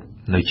ង្កើត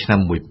នៅឆ្នាំ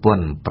1889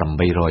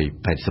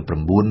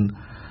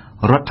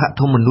រដ្ឋ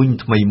ធម្មនុញ្ញ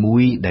ថ្មីមួ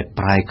យដែល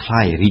ប្រែក្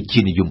លាយរាជា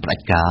និយមផ្ដា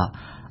ច់ការ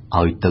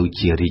ឲ្យទៅ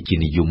ជារាជា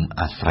និយម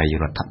អាស្រ័យ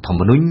រដ្ឋធម្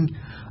មនុញ្ញ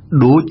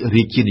ដូច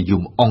រាជានិយ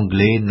មអង់គ្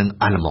លេសនិង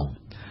អាល្លឺម៉ង់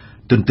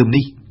ទន្ទឹម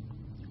នេះ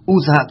ឧ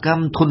ស្សាហកម្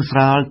មធុនស្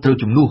រាលត្រូវ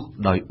ជំនួស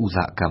ដោយឧស្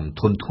សាហកម្ម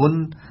ធុនធ្ងន់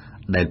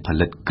ដែលផ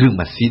លិតគ្រឿង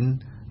ម៉ាស៊ីន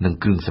និង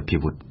គ្រឿងសព្វា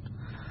វុធ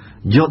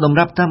យកតម្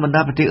រាប់តាមបណ្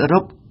ដាប្រទេសអឺរ៉ុ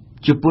ប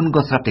ជប៉ុន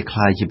ក៏ស្រាប់តែក្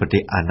លាយជាប្រទេ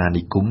សអាណា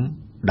និគម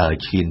ដើរ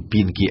ឈ្លាន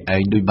ពានគេឯ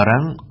ងដោយបា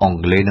រាំងអង់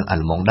គ្លេសនិងអា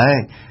ល្លឺម៉ង់ដែរ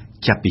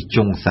ចាប់ពី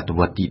ចុងសតវ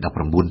ត្សទី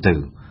19ទៅ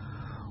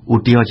ឧ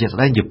ទាហរណ៍ជាក់ស្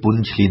ដែងជប៉ុន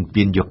ឈ្លាន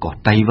ពានយកកោះ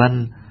តៃវ៉ាន់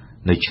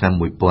នៅឆ្នាំ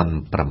1895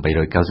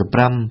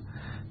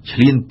ឈ្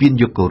លានពាន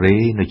យកកូរ៉េ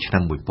នៅឆ្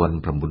នាំ1905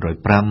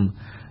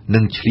និ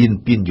ងឈ្លាន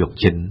ពានយក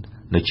ចិន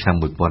នៅឆ្នាំ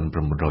1937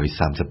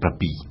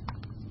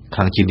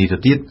ខាងជាងនេះទៅ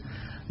ទៀត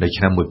នៅ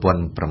ឆ្នាំ1905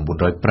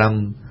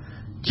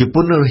ជ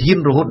ប៉ុនហ៊ាន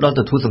រហូតដល់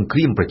ទៅធ្វើសង្គ្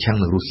រាមប្រឆាំង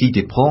នឹងរុស្ស៊ី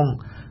ទៀតផង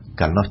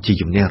កាលនោះជា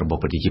ជំនះរបស់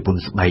ប្រទេសជប៉ុន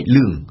ស្បែក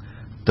លឿង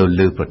ទៅ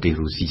លើប្រទេស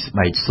រុស្ស៊ីស្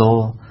បែកស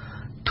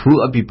ធ្វើ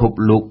ឲ្យពិភព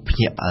លោកភ្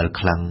ញាក់ផ្អើល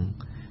ខ្លាំង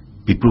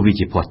ពីព្រោះវា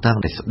ជាភស្តុតាង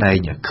ដែលស្ដែង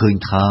ឲ្យឃើញ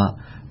ថា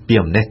ពី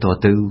អំណេះត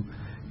ទៅ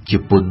ជ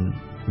ប៉ុន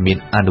មាន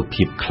អានុ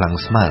ភាពខ្លាំង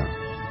ស្មើ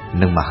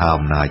នឹងមហា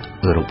អំណាច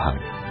អឺរ៉ុបហើយ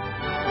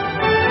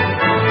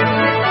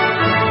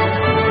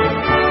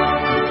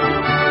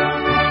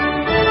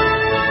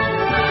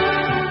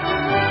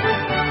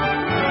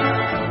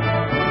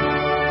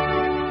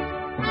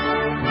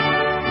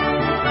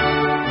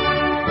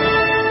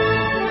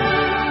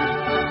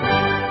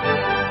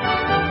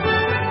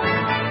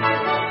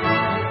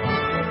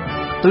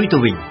ទុយទៅ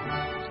វិញ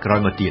ក្រោយ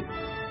មកទៀត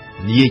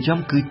និយាយចំ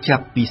គឺចា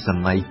ប់ពីស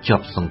ម័យច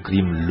ប់សង្គ្រា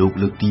មលោក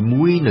លើកទី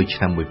1នៅឆ្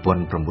នាំ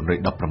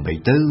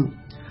1918ទៅ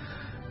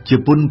ជ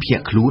ប៉ុនភៀក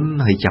ខ្លួន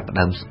ហើយចាប់ផ្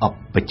ដើមស្អប់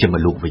បច្ចិម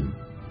លោកវិញ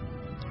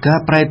ការ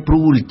ប្រែប្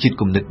រួលជាតិ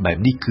គំនិតបែប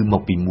នេះគឺម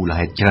កពីមូល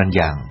ហេតុច្រើន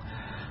យ៉ាង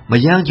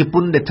ម្យ៉ាងជប៉ុ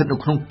នដែលស្ថិតនៅ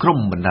ក្នុងក្រុម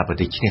បណ្ដាប្រ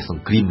ទេសឈ្នះស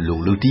ង្គ្រាមលោក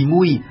លើកទី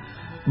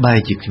1បែរ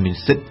ជាគ្មាន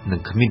សិទ្ធិនិ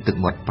ងគ្មានទឹក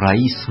មាត់ប្រៃ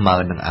ស្មើ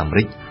នឹងអាមេ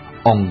រិក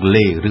អង់គ្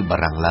លេសឬបា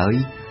រាំងឡើយ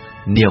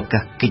នាឱកា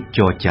សកិច្ច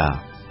ចរចា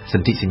ស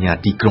ន្ធិសញ្ញា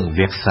ទីក្រុង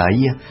វែកសា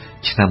យ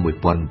ឆ្នាំ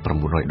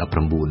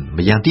1919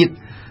ម្យ៉ាងទៀត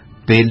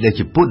ពេលដែល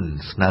ជប៉ុន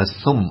ស្នើ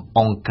សុំ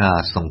អង្គការ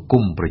សង្គ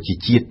មប្រជា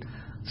ជាតិ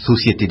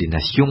Société des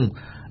Nations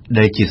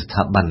ដែលជាស្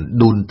ថាប័ន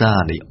ដូនតា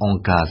នៃអង្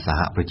គការសហ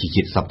ប្រជា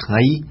ជាតិសពថ្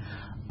ងៃ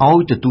ឲ្យ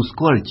ទទួលស្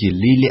គាល់ជា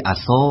លិលាអ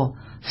ក្សរ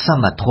ស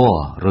មធម៌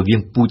រវា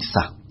ងពូជ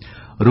សាសន៍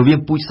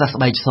ស្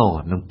បែកស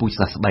និងពូជ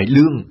សាសន៍ស្បែក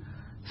លឿង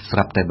ស្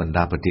រាប់តែបណ្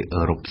ដាប្រទេស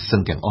អឺរ៉ុបសឹ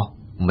ងទាំងអស់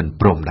មិន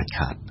ព្រមដាច់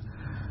ខាត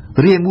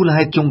រីឯមូល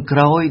ហេតុចុងក្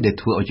រោយដែល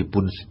ធ្វើឲ្យជ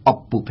ប៉ុនស្អ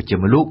ប់ពួកបច្ចិ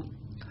មលោក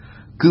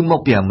គឺមក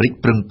ពីអាមេរិក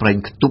ប្រឹងប្រែង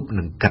ខ្ទប់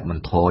និងកាត់ប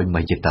ន្ថយម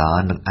ហិច្ឆតា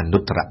និងអនុ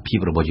ត្តរភាព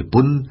របស់ជ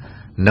ប៉ុន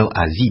នៅ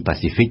អាស៊ីប៉ា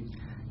ស៊ីហ្វិក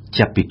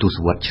ចាប់ពីទស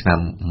វត្សរ៍ឆ្នាំ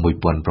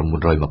1920ទៅ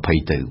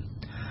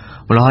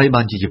ម្ល៉េះហើយ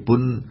បានជាជប៉ុ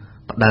ន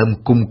ផ្ដើម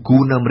គុំគូ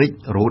នអាមេរិក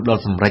រហូតដ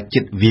ល់សម្រេចចិ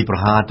ត្តវាយប្រ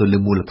ហារទៅលើ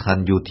មូលដ្ឋាន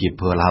យោធា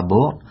Pearl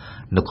Harbor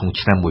នៅក្នុង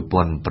ឆ្នាំ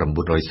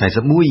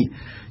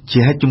1941ជា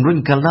ហេតុជំរុញ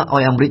កាលណាឲ្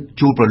យអាមេរិក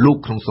ចូលប្រឡូក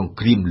ក្នុងសង្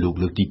គ្រាមលោក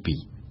លើកទី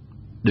2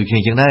ដូចគ្នា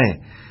ចឹងដែរ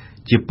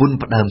ជប៉ុន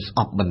ផ្ដើមស្អ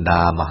ប់បណ្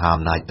ដាមហា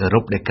អំណាចអឺរ៉ុ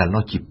បដែលកាល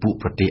នោះជាពួក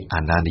ប្រទេស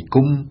អាណានិគ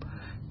ម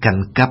កា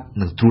ន់កាប់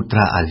និងត្រួតត្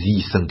រាអាស៊ី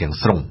សឹងទាំង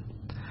ស្រុង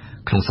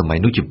ក្នុងសម័យ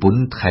នោះជប៉ុន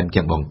ថែម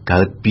ទាំងបង្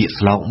កើតពាក្យ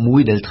ស្លោកមួ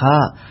យដែលថា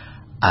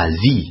អា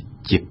ស៊ី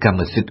ជាកម្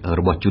មសិទ្ធិរ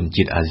បស់ជន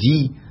ជាតិអាស៊ី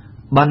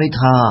បានន័យ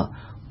ថា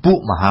ពួក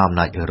មហាអំ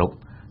ណាចអឺរ៉ុប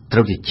ត្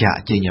រូវតែចាក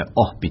ចេញឲ្យអ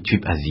ស់ពីទ្វី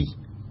បអាស៊ី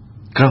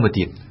ក្រោយមក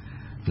ទៀត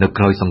នៅ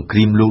ក្រោយសង្គ្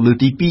រាមលោកលើក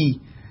ទី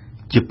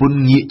2ជប៉ុន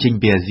ងាកចេញ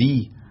ពីអាស៊ី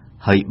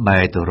ហើយបែ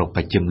រទៅរកប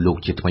ច្ចិមលោក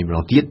ជាថ្មីម្ដ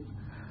ងទៀត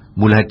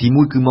មូលហេតុទី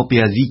1គឺមកពី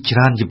អាស៊ីច្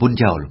រានជប៉ុន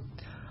ចោល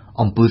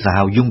អំពើសា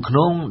ហាវយំខ្ន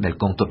ងដែល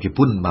កងទ័ពជ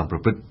ប៉ុនបានប្រ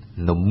ព្រឹត្ត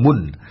នៅមុន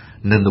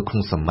នៅក្នុ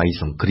ងសម័យ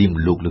សង្គ្រាម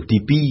លោកលើកទី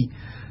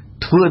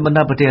2ធ្វើឲ្យបណ្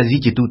ដាប្រទេសអាស៊ី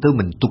ជាទូទៅ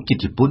មិនទុកចិត្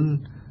តជប៉ុន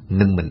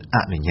និងមិនអ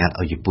នុញ្ញាត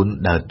ឲ្យជប៉ុន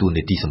ដើរតួ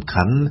នាទីសំ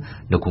ខាន់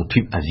នៅក្នុងទ្វី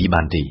បអាស៊ី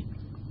បានទេ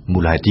មូ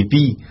លហេតុ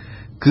ទី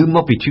2គឺម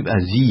កពីទ្វីបអា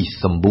ស៊ី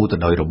សម្បូរទៅ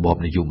ដោយរបប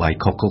នយោបាយ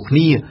ខុសៗគ្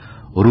នា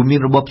រួមមាន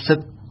របបសឹក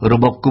រ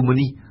បបកុម្មុយ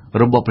នីស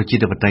របបប្រជា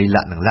ធិបតេយ្យល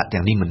ក្ខណៈ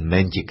ទាំងនេះមិនមែ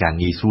នជាការ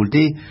ងាយស្រួល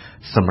ទេ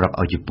សម្រាប់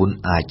ឲ្យជប៉ុន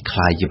អាចក្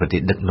លាយជាប្រទេ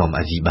សដឹកនាំ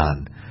អាស៊ីបាន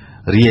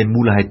រីឯ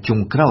មូលហេតុចុង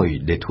ក្រោយ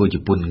ដែលធ្វើជ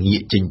ប៉ុនងា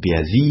កចេញពី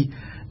អាស៊ី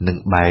និង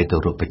បែរទៅ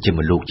រកបច្ចិម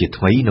លោកជា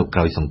ថ្មីនៅក្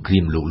រោយសង្គ្រា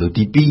មលោកលើក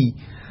ទី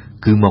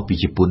2គឺមកពី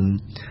ជប៉ុន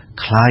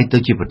ក្លាយទៅ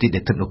ជាប្រទេសដែ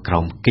លស្ថិតនៅក្រោ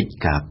មកិច្ច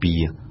ការពារ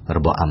រ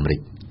បស់អាមេរិក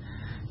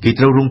គេ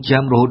ត្រូវរង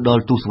ចាំរហូតដ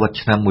ល់ទសវត្សរ៍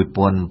ឆ្នាំ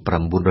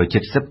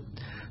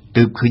1970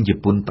ទើបឃើញជ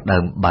ប៉ុនផ្ដើ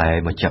មបែរ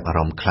មកចាប់អារ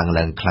ម្មណ៍ខ្លាំង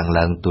ឡើ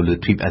ងទៅលើ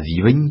ទ្វីបអាស៊ី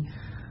វិញ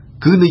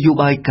គឺនយោ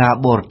បាយការ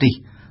បរទេស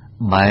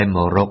បែរម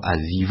ករកអា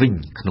ស៊ីវិញ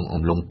ក្នុង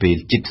អំឡុងពេល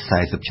ជិត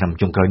40ឆ្នាំ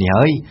ចុងក្រោយនេះ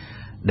ហើយ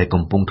ដែល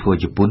កំពុងធ្វើ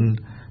ជប៉ុន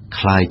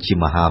ក្លាយជា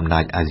មហាអំណា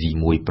ចអាស៊ី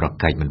មួយប្រ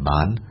កែកមិន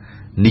បាន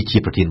នេះជា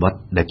ប្រធានបទ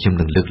ដែលខ្ញុំ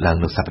នឹងលើកឡើង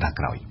នៅសប្តាហ៍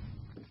ក្រោយ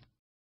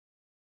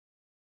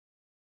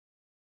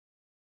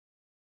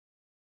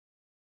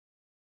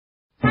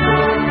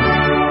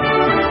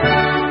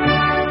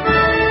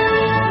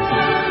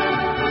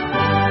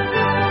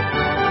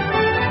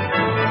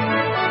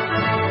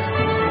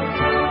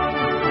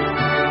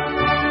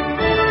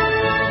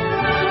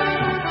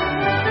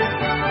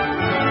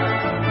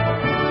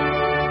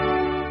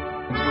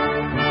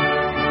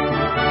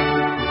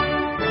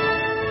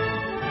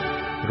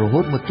រហូ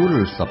តមកទល់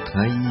សព្វថ្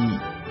ងៃ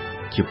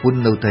ជប៉ុន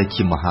នៅតែ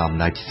ជាមហាអំ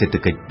ណាចសេដ្ឋ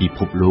កិច្ចពិភ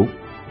ពលោក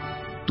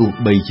ទោះ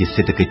បីជា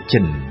សេដ្ឋកិច្ចចិ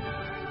ន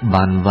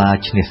បានវា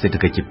ឈ្នះសេដ្ឋ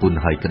កិច្ចជប៉ុន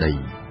ហើយក្តី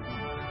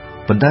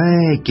ប៉ុន្តែ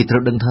គេត្រូ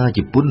វដឹងថាជ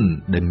ប៉ុន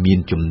ដែលមាន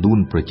ចំនួន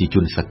ប្រជាជ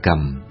នសក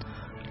ម្ម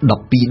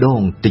12ដ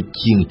ងតិច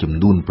ជាងចំ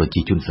នួនប្រ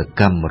ជាជនស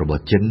កម្មរប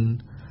ស់ចិន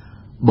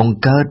បង្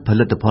កើតផ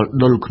លិតផល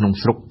ដុលក្នុង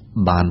ស្រុក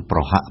បានប្រ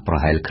ហាក់ប្រ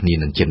ហែលគ្នា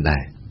នឹងចិនដែ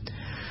រ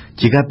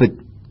ជាការពិត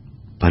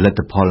ផលិត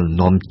ផល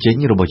នាំចេញ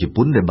របស់ជ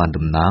ប៉ុនដែលបាន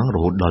តំណាងរ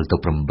ហូតដល់ទៅ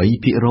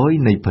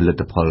 8% នៃផលិ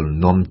តផល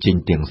នាំចេញ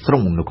ទាំងស្រុ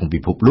ងនៅក្នុងពិ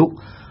ភពលោក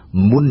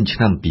មុនឆ្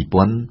នាំ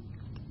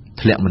2000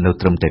ធ្លាក់មកនៅ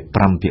ត្រឹមតែ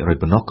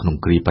 5% ប៉ុណ្ណោះក្នុង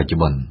គ្រាបច្ចុ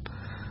ប្បន្ន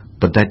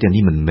ប៉ុន្តែទាំង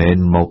នេះមិនមែន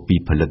មកពី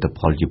ផលិតផ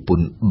លជប៉ុន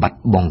បាត់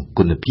បង់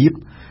គុណភាព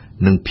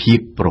និងភាព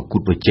ប្រកួត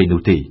ប្រជែង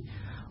នោះទេ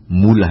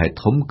មូលហេតុ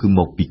ធំគឺម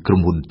កពីក្រុ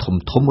មហ៊ុន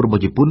ធំៗរប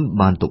ស់ជប៉ុន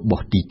បានទៅ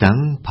បោះទីតាំង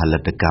ផលិ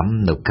តកម្ម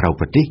នៅក្រៅ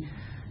ប្រទេស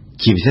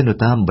ជាពិសេសនៅ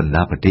តាមបណ្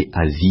ដាប្រទេស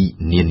អាស៊ី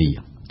នានា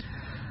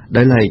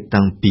ដែលឡែក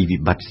តាំងពីវិ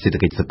បត្តិសេដ្ឋ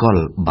កិច្ចសកល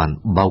បាន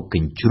បោកក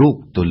ញ្ជ្រោក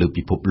ទៅលើ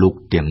ពិភពលោក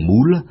ទាំងមូ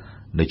ល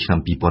នៅឆ្នាំ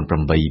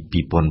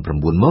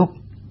2008-2009មក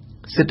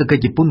សេដ្ឋកិច្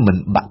ចជប៉ុនមិន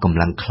បាក់កម្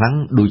លាំងខ្លាំង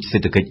ដូចសេ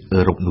ដ្ឋកិច្ចអឺ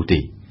រ៉ុបនោះទេ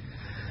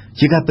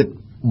ជាការពិត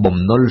បំ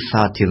ណុល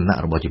សាធារណៈ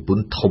របស់ជប៉ុន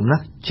ធំណា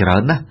ស់ច្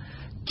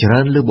រើ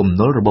នលើបំ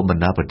ណុលរបស់ប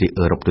ណ្ដាប្រទេស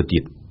អឺរ៉ុបទៅទៀ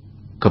ត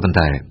ក៏ប៉ុន្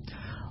តែ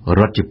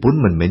រដ្ឋជប៉ុន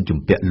មិនមែនជំ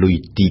ពាក់លុយ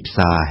ទីផ្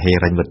សារហិ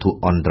រញ្ញវត្ថុ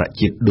អន្តរ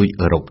ជាតិដូច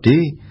អឺរ៉ុបទេ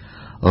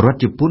រដ្ឋ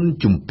ជប៉ុន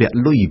ជំពាក់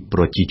លុយប្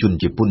រជាជន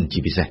ជប៉ុនជា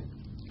ពិសេស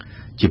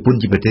ជប៉ុន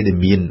ជាប្រទេសដែល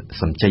មាន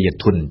សម្ចៃ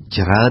ធន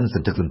ច្រើនស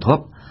ន្ធឹកសន្ធា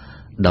ប់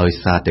ដោយ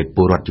សារតែព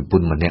លរដ្ឋជប៉ុ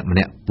នម្នា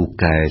ក់ពូ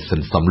កែស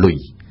ន្សំលុយ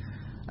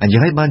អញ្ចឹ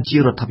ងហើយបានជា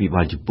រដ្ឋាភិ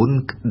បាលជប៉ុន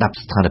ក្តាប់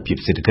ស្ថានភាព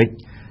សេដ្ឋកិច្ច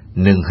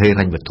និងហិ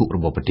រញ្ញវត្ថុរ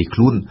បស់ប្រទេសខ្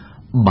លួន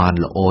បាន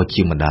ល្អ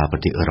ជាងបណ្ដាប្រ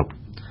ទេសអឺរ៉ុប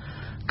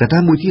កត្តា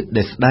មួយទៀត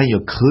ដែលស្ដែងឲ្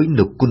យឃើញ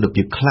នូវគុណ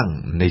ភាពខ្លាំង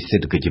នៃសេ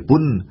ដ្ឋកិច្ចជប៉ុ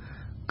ន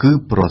គឺ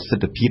ប្រសិ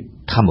ទ្ធភាព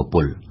ធម្មព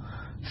ល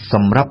ស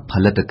ម្រាប់ផ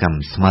លិតកម្ម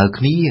ស្មើ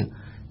គ្នា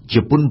ជ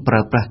ប៉ុនប្រើ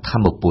ប្រាស់ធ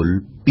ម្មពល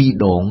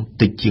2 ដង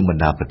តិចជាងប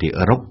ណ្ដាប្រទេស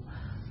អឺរ៉ុប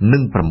និ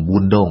ង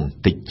9 ដង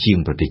តិចជាង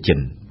ប្រទេសចិន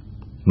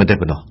មិនតែ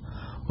ប៉ុណ្ណោះ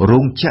រោ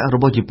ងចក្ររ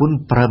បស់ជប៉ុន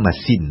ប្រើម៉ា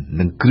ស៊ីន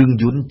និងគ្រឿង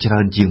យន្តច្រើ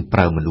នជាងប្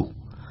រើមនុស្ស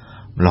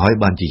ម្ល៉េះហើយ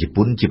បានជាជ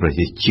ប៉ុនជាប្រ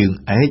ទេសជើង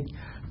ឯក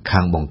ខា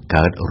ងបង្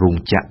កើតរោង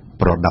ចក្រ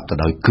ប្រដាប់ទៅ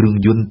ដោយគ្រឿង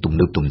យន្តទំ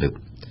នើប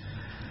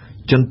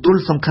ចន្ទុល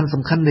សំ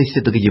ខាន់នៃសេ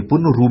ដ្ឋកិច្ចជប៉ុ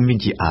នរួមមាន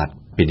ជាអាច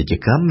ពាណិជ្ជ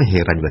កម្មហិ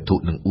រញ្ញវត្ថុ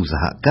និងឧស្សា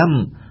ហកម្ម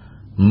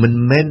មិន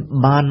មែន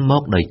បានម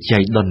កដោយចៃ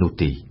ដន្យនោះ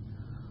ទេ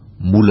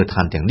មូលដ្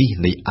ឋានទាំងនេះ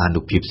នៃអា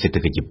នុភាពសេដ្ឋ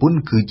កិច្ចជប៉ុន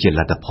គឺជាល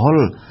ទ្ធផល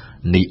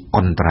នៃអ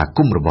ន្តរាគ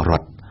មន៍របស់រ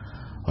ដ្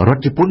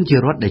ឋជប៉ុនជា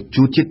រដ្ឋដែល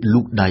ជួជិតលូ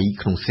កដៃ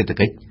ក្នុងសេដ្ឋ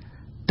កិច្ច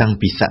តាំង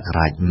ពីសក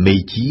រាជមេ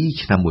ជី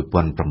ឆ្នាំ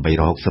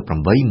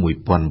1868-1912ម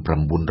ក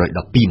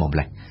ម្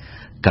លេះ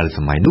កាលស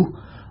ម័យនោះ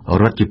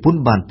រដ្ឋជប៉ុន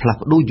បានផ្លាស់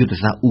ប្ដូរយុទ្ធ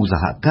សាស្ត្រឧស្សា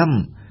ហកម្ម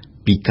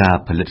ពីការ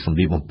ផលិតសម្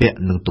លៀកបំពាក់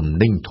និងទំ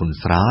និញធន់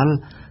ស្រាល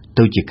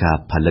ទៅជាការ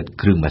ផលិត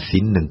គ្រឿងម៉ាស៊ី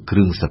ននិងគ្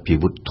រឿងសព្វា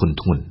វុធធុន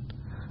ធ្ងន់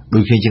ដូ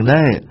ចគ្នាយ៉ាង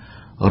ដែរ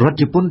រដ្ឋ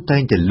ជប៉ុនតែ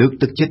ងតែលើក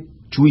ទឹកចិត្ត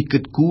ជួយគិ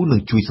តគូរនិ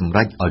ងជួយសម្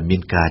រេចឲ្យមា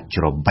នការ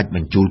ច្របាច់ប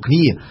ញ្ចូលគ្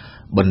នា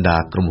បណ្ដា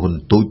ក្រុមហ៊ុន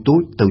តូច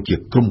ទៅជា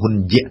ក្រុមហ៊ុន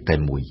យក្សតែ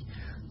មួយ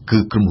គឺ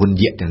ក្រុមហ៊ុន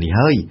យក្សទាំងនេះ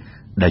ហើយ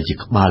ដែលជា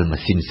ក្បាលម៉ា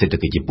ស៊ីនសេដ្ឋ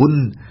កិច្ចជប៉ុន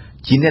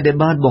ជាអ្នកដែល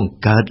បានបង្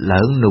កើត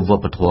ឡើងនូវវ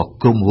ប្បធម៌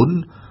ក្រុមហ៊ុន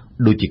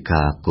ដូចជា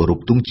ការគោរព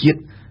ទង់ជាតិ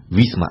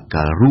វិស្ម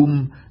កាលរួម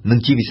និង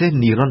ជាពិសេស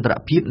និរន្តរ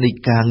ភាពនៃ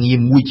ការងារ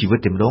មួយជីវិត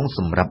តែម្ដងស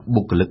ម្រាប់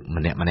បុគ្គលិក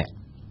ម្នាក់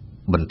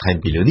បន្ថែម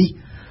ពីលើនេះ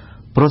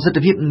ប្រសិទ្ធ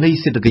ភាពនៃ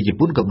សេដ្ឋកិច្ចជ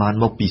ប៉ុនក៏បាន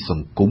មកពីស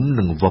ង្គម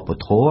និងវប្ប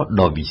ធម៌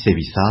ដ៏វិសេស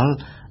វិសាល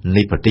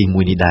នៃប្រទេស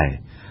មួយនេះដែរ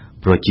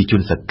ប្រជាជ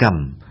នសកម្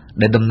ម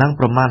ដែលតំណាង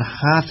ប្រមាណ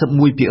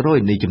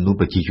 51% នៃចំនួន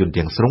ប្រជាជន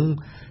ទាំងស្រុង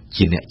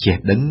ជាអ្នកចេះ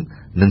ដឹង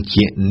និង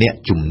ជាអ្នក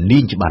ជំនា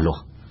ញច្បាស់លា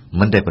ស់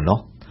មិនតែប៉ុណ្ណោះ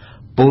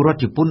ពលរដ្ឋ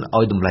ជប៉ុន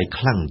ឲ្យតម្លៃ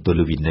ខ្លាំងទៅ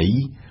លើវិន័យ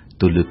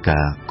ទៅលើកា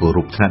រគោរ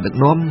ពថ្នាក់ដឹក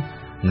នាំ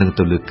និង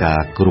ទៅលើការ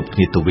គោរពគ្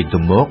នាទៅវិញទៅ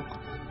មក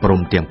ព្រម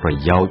ទាំងប្រ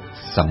យោជន៍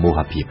សមូហ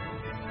ភាព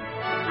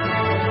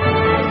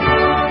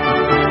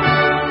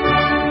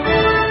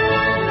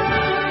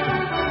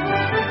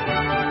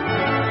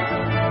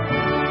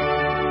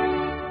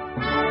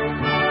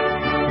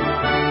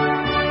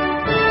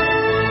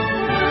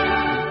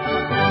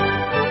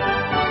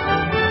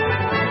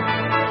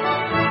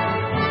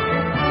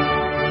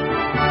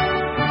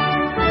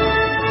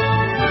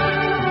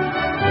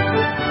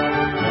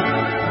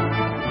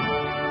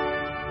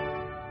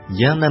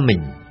យ៉ាងណាមិញ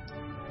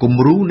គំ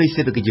រូនៃ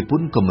សេដ្ឋកិច្ចជប៉ុ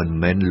នក៏មិន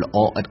មែនល្អ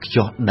ឥតខ្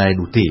ចោះដែរ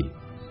នោះទេ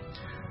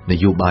ន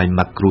យោបាយ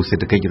ម៉ាក្រូសេ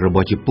ដ្ឋកិច្ចរប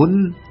ស់ជប៉ុន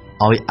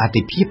ឲ្យអា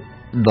ទិភាព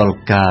ដល់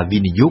ការវិ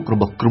និយោគរ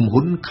បស់ក្រុម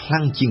ហ៊ុនខ្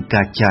លាំងជាង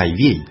ការចាយ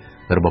វាយ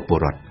របស់ពល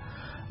រដ្ឋ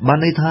បាន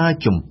ន័យថា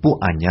ចំពោះ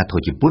អាជ្ញាធរ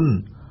ជប៉ុន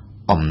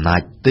អំណា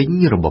ចទិញ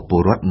របស់ព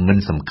លរដ្ឋមិន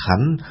សំខា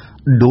ន់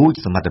ដូច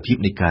សមត្ថភាព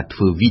នៃការធ្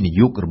វើវិនិ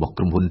យោគរបស់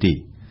ក្រុមហ៊ុនទេ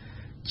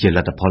ជាល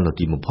ទ្ធផលនៅ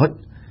ទីបំផុត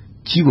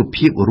ជីវ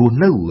ភាពរស់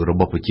នៅរ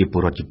បស់ប្រជាពល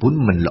រដ្ឋជប៉ុន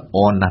មិនល្អ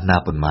ណាស់ណា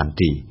ប៉ុន្មាន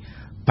ទេ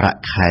ប្រា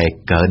ក់ខែ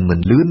កើនមិន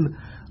លឿន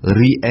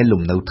រីឯ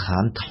លំនៅឋា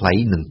នថ្លៃ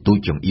នឹងទូច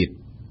ចង្អៀត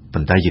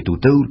ប៉ុន្តែជាទូ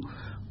ទៅ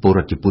ពលរ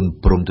ដ្ឋជប៉ុន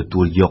ព្រមទទួ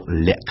លយក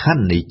លក្ខខ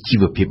ណ្ឌនៃជី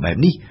វភាពបែប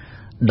នេះ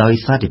ដោយ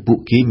សារតែពួក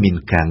គេមាន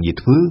ការងារ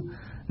ធ្វើ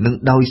និង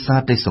ដោយសារ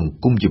តែសង្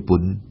គមជប៉ុ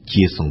ន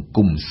ជាសង្គ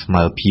មស្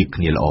មើភាព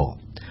គ្នាល្អ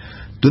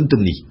ទន្ទឹ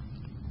មនេះ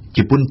ជ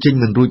ប៉ុនចេញ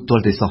មិនរួចទា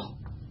ល់តែសោះ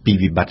ពី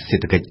វិបត្តិសេ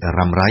ដ្ឋកិច្ច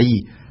រ៉ាំរ៉ៃ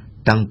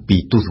តាំងពី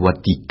ទសវត្ស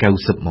រ៍ទី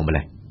90មកម្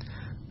លេះ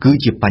គឺ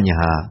ជាបញ្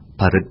ហា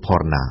បរិទ្ធភ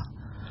រណា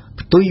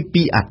ផ្ទុយ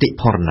ពីអតិ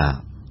ភរណា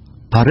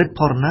បរិទ្ធ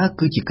ភរណា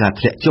គឺជាការ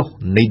ធ្លាក់ចុះ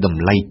នៃត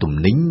ម្លៃទំ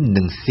និញ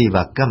និងសេ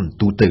វាកម្ម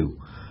ទូទៅ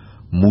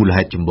មូល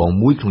ហេតុចម្បង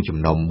មួយក្នុងចំ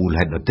ណោមមូល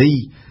ហេតុដទៃ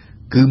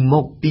គឺម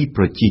កពី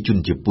ប្រជាជន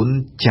ជប៉ុន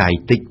ចាយ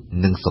តិច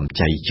និងសំ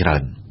ចៃច្រើ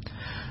ន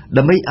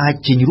ដើម្បីអាច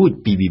ចេញរួច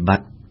ពីវិប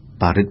ត្តិ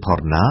បរិទ្ធភ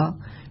រណា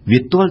វា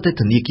ទាល់តែ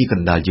ធនាគារក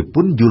ណ្ដាលជ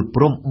ប៉ុនយល់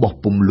ព្រមបោះ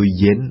ពុម្ពលុយ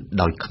យេន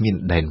ដោយគ្មាន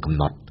ដែនកំ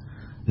ណត់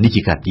នេះ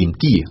ជាការទាម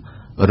ទារ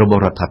រប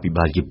ស់រដ្ឋាភិ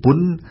បាលជប៉ុន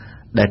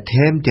ដែល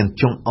ថែមទាំង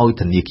ចង់ឲ្យ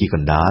ធនាគារក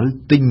ណ្ដាល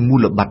ទិញមូ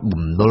លបត្រ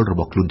បំណុលរ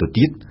បស់ខ្លួនទៅ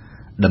ទៀត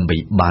ដើម្បី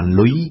បាន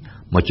លុយ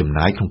មកចំ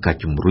ណាយក្នុងការ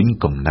ជំរុញ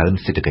កំណើន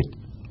សេដ្ឋកិច្ច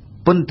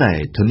ប៉ុន្តែ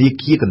ធនា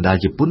គារកណ្ដាល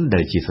ជប៉ុនដែ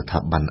លជាស្ថា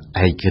ប័ន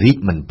ឯករាជ្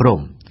យមិនព្រម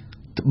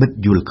ត្បិត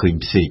យល់ឃើញ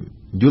ផ្សេង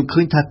យល់ឃើ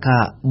ញថាកា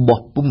របោះ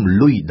ពុម្ព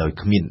លុយដោយ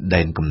គ្មាន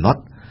ដែនកំណ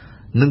ត់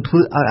នឹងធ្វើ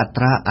ឲ្យអ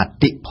ត្រាអ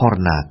តិផរ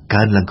ណា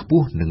កើនឡើងខ្ព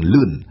ស់និង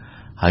លឿន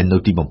ហើយនៅ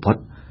ទីបំផុត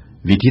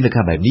វិធាន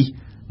ការបែបនេះ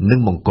នឹង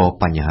បង្ក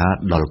បញ្ហា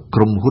ដល់ក្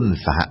រុមហ៊ុន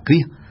សហគ្រា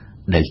ស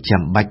ដែល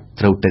ចាំបាច់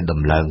ត្រូវតែ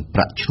ដំឡើងប្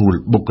រាក់ឈ្នួល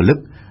បុគ្គលិក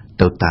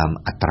ទៅតាម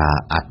អត្រា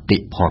អតិ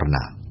ផរ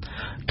ណា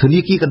ធនា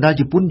គារកណ្ដាល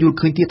ជប៉ុនយល់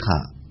ឃើញទៀតថា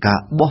ការ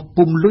បោះ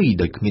ពុម្ពលុយ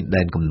ដោយគ្មាន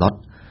ដែនកំណត់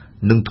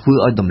នឹងធ្វើ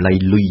ឲ្យតម្លៃ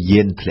លុយ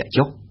យេនធ្លាក់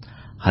ចុះ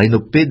ហើយនៅ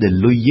ពេលដែល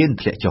លុយយើង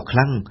ធ្លាក់ចុះខ្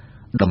លាំង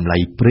តម្លៃ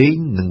ប្រេង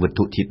និងវត្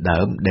ថុធាតុដើ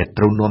មដែល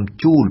ត្រូវនាំ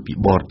ជួលពី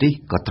បរទេស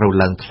ក៏ត្រូវ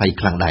ឡើងថ្លៃ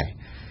ខ្លាំងដែរ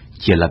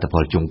ជាលទ្ធផ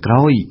លចុងក្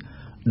រោយ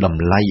ត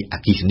ម្លៃអ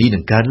គ្គិសនីនឹ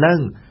ងកើនឡើ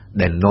ង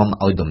ដែលនាំ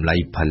ឲ្យតម្លៃ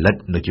ផលិត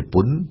នៅជ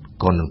ប៉ុន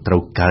ក៏នឹងត្រូ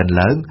វកើន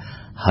ឡើង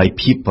ហើយ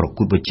ភាពប្រ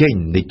កួតប្រជែង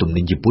នៃទំ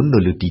និញជប៉ុននៅ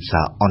លើទីផ្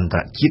សារអន្ត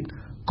រជាតិ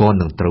ក៏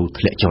នឹងត្រូវ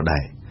ធ្លាក់ចុះដែ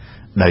រ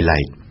ដោយឡែ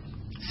ក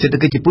សេដ្ឋ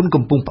កិច្ចជប៉ុន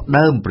កំពុងផ្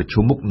ដើមប្រឈ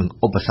មមុខនឹង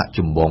ឧបសគ្គច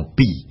ម្បង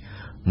ពីរ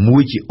មួ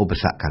យជាឧប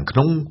សគ្គខាងក្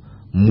នុង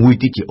មួយ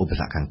ទៀតជាឧប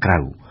សគ្គខាងក្រៅ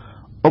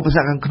ឧបស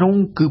គ្គខាងក្នុង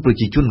គឺប្រ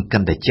ជាជនកា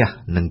ន់តែចាស់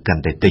និងកា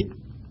ន់តែតិច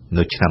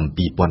នៅឆ្នាំ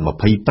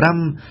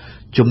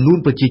2025ចំនួន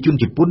ប្រជាជន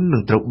ជប៉ុននឹ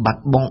ងត្រូវបា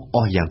ត់បង់អ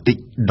ស់យ៉ាងតិច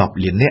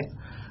10លាននាក់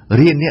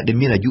រាយអ្នកដែល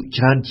មានអាយុ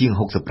ច្រើនជាង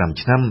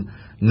65ឆ្នាំ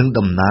នឹង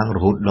តំណាងរ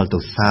ហូតដល់ទៅ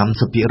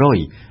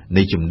 30%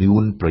 នៃចំនួ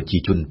នប្រជា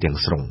ជនទាំង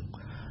ស្រុង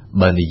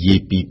បើនិយាយ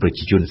ពីប្រ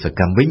ជាជនស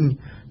កម្មវិញ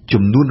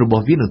ចំនួនរប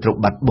ស់វានឹងត្រូវ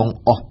បាត់បង់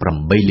អស់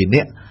8លាន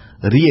នាក់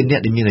រាយអ្នក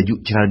ដែលមានអាយុ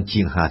ច្រើន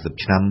ជាង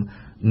50ឆ្នាំ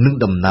នឹង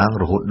តំណាង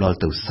រហូតដល់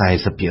ទៅ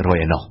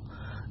 40% ឯណោះ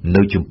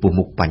នៅចំពោះ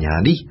មុខបញ្ហា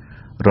នេះ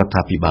រដ្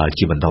ឋាភិបាល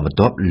ជាបន្តបន្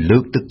ទាប់លើ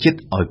កទឹកចិត្ត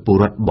ឲ្យពល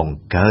រដ្ឋបង្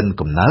កើន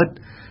កំណើត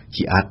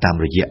ជាអាចតាម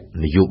រយៈ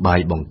នយោបាយ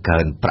បង្កើ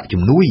នប្រាក់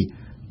ជំនួយ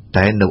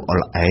តែនៅអ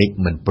លឯក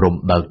មិនព្រម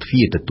បើកទ្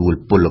វារទទួល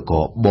ពលក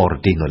របរ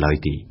ទេសនៅឡើយ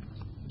ទេ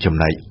ចំ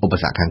ណែកឧប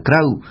សគ្គខាងក្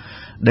រៅ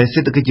ដែលសេ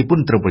ដ្ឋកិច្ចជប៉ុន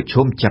ត្រូវប្រឈ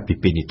មចាប់ពី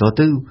ពេលនេះត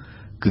ទៅ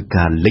គឺ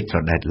ការលេច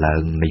រដែតឡើ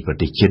ងនៃប្រ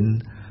ទេសចិន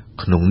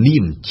ក្នុងនា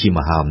មជាម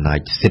ហាអំណាច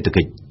សេដ្ឋ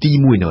កិច្ចទី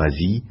1នៅអា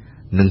ស៊ី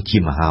និងជា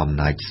មហាអំ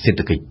ណាចសេដ្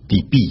ឋកិច្ច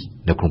ទី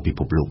2នៅក្នុងពិ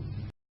ភពលោក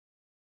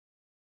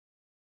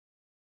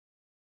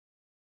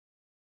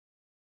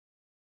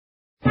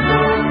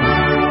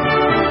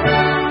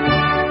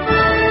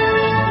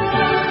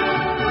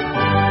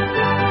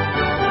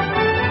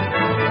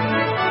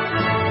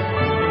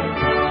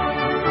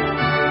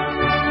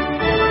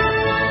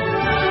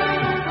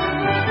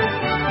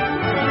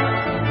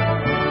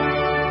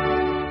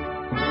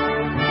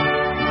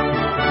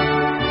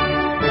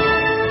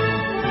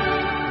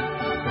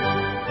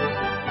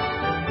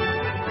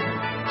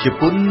ជ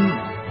ប៉ុន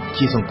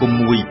ជាសង្គម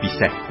មួយពិ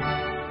សេស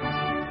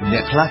អ្ន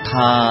កខ្លះ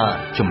ថា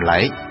ចម្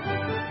លែក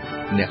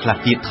អ្នកខ្លះ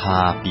ទៀតថា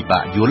ពិបា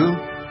កយល់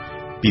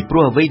ពីព្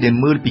រោះអ្វីដែល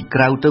មើលពីក្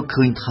រៅទៅ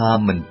ឃើញថា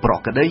មិនប្រ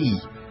ក្រតី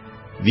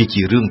វា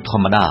ជារឿងធ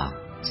ម្មតា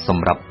ស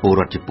ម្រាប់ពល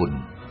រដ្ឋជប៉ុន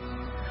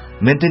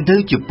មែនទែនទៅ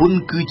ជប៉ុន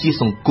គឺជា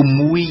សង្គម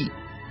មួយ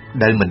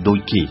ដែលមិនដូច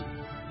គេ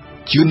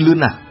ជឿនលឿន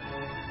ណាស់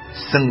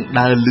សឹង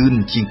ដើរលឿន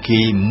ជាងគេ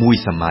មួយ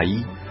សម័យ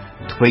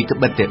អ្វីត្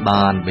បិតតែ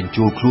បានបញ្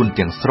ចូលខ្លួន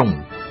ទាំងស្រុង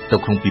ទៅ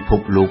ក្នុងពិភព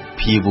លោក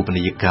ភាវូប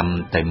នីយកម្ម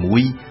តែមួ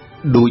យ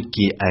ដូច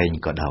គេឯង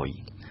ក៏ដោយ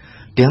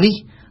ទាំងនេះ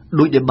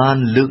ដូចដែលបាន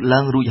លើកឡើ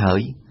ងរួចហើ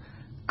យ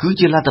គឺ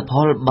ជាលទ្ធផ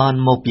លបាន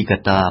មកពីក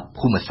ត្តា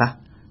ភូមិសាស្ត្រ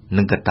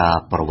និងកត្តា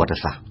ប្រវត្តិ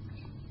សាស្ត្រ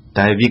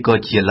តែវាក៏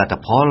ជាលទ្ធ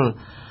ផល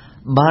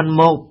បាន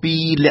មកពី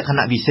លក្ខ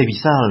ណៈវិសេសវិ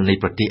សាលនៃ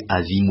ប្រទេសអា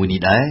ស៊ីមួយនេះ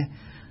ដែរ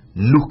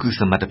នោះគឺ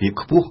សមត្ថភាព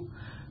ខ្ពស់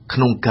ក្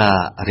នុងការ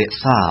រក្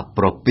សា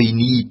ប្រពៃ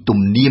ណីទំ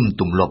នៀម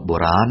ទម្លាប់បុ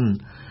រាណ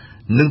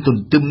និងទ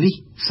ន្ទឹមនេះ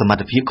សមត្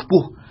ថភាពខ្ព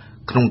ស់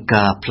ក្នុង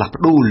ការផ្លាស់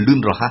ប្ដូរលឿន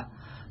រហ័ស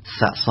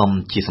ស័ក្តិសម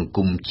ជាសង្គ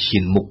មឈា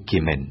នមុខគេ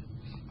មែន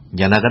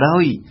យ៉ាងណាក៏ដោ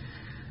យ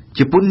ជ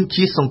ប៉ុន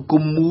ជាសង្គ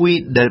មមួយ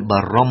ដែលបា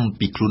រម្ភ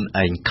ពីខ្លួន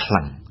ឯងខ្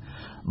លាំង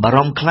បារ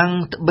ម្ភខ្លាំង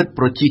ត្បិត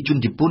ប្រជាជន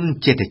ជប៉ុន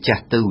ចេះតែចា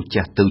ស់ទៅ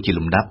ជា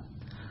លំដាប់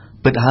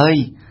ពិតហើយ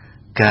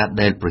ការ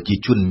ដែលប្រជា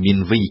ជនមាន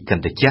វ័យកា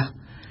ន់តែចាស់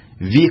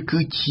វាគឺ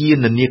ជា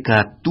នានាកា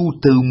រទូ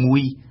ទៅមួ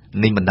យ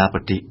នៃបណ្ដាប្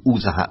រទេសឧ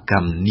ស្សាហក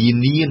ម្មនា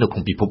នានៅក្នុ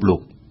ងពិភពលោក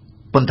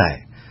ប៉ុន្តែ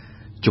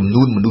ចំ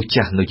នួនមនុស្ស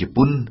ចាស់នៅជ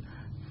ប៉ុន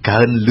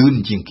កើនលឿន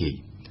ជាងគេ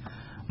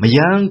ម្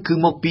យ៉ាងគឺ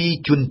មកពី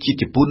ជនជាតិ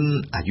ជប៉ុន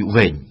អាយុ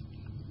វែង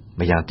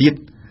ម្យ៉ាងទៀត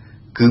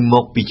គឺម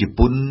កពីជ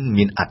ប៉ុន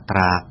មានអត្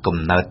រាកំ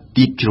ណើត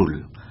ទាបជ្រុល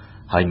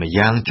ហើយម្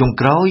យ៉ាងចុង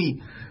ក្រោយ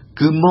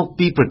គឺមក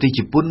ពីប្រទេសជ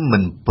ប៉ុនមិ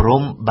នព្រ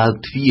មបើក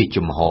ទ្វារ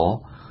ចំហ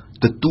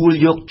ទទួល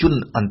យកជន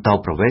អន្តោ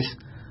ប្រវេសន៍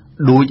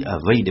ដោយ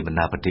អ្វីដែលបណ្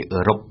ដាប្រទេស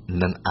អឺរ៉ុប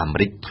និងអាមេ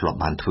រិកធ្លាប់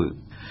បានធ្វើ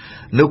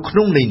នៅក្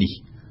នុងន័យនេះ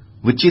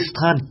វិទ្យាស្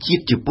ថានជា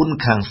តិជប៉ុន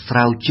ខាងស្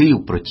រាវជ្រាវ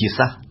ប្រជា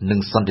សាស្ត្រនិង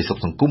សន្តិសុខ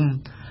សង្គម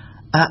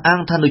អះអាង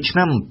ថានៅឆ្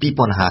នាំ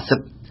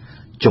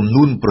2050ចំ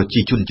នួនប្រ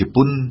ជាជនជ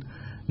ប៉ុន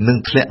នឹង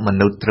ធ្លាក់មក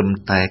នៅត្រឹម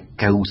តែ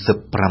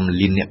95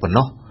លាននាក់ប៉ុណ្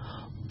ណោះ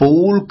ពោ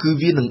លគឺ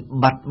វានឹង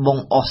បាត់ប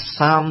ង់អស់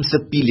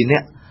32លាននា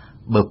ក់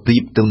បើប្រៀ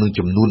បទៅនឹង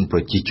ចំនួនប្រ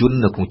ជាជន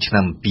នៅក្នុងឆ្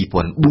នាំ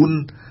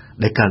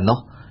2004ដែលកាលនោះ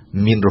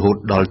មានរហូត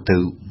ដល់ទៅ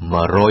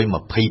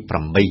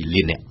128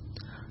លាននាក់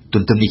ទ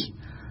ន្ទឹមនេះ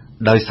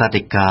ដោយសារ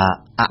តែការ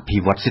អភិ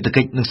វឌ្ឍសេដ្ឋ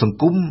កិច្ចនិងសង្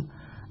គម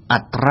អ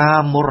ត្រា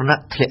មរ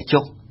ណៈធ្លាក់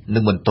ចុះនិ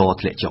ងបន្ត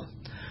ធ្លាក់ចុះ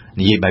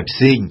និយាយបែបផ្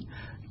សេង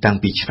តាំង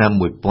ពីឆ្នាំ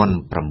1950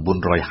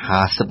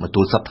មកទ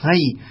ល់សប្តាហ៍ថ្ងៃ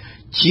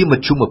ជាម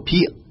ធ្យម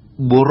ភាគ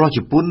បុរសជ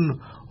ប៉ុន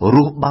រ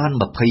ស់បាន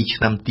20ឆ្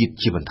នាំទៀត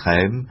ជាបន្ថែ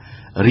ម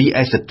រី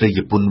ឯស្ត្រីជ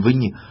ប៉ុនវិញ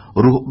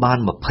រស់បាន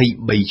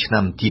23ឆ្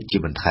នាំទៀតជា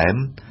បន្ថែម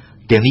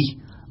ទាំងនេះ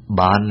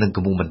បាននឹង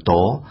កំពុងបន្ត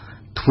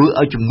ធ្វើ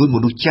ឲ្យចំនួនម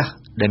នុស្សចាស់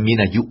ដែលមាន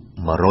អាយុ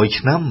100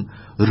ឆ្នាំ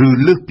ឬ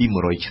លើសពី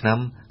100ឆ្នាំ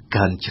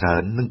កើនច្រើ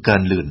ននិងកើ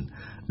នលឿន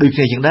ដូចគ្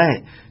នាយ៉ាងដែរ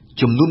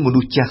ចំនួនមនុ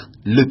ស្សចាស់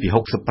លើសពី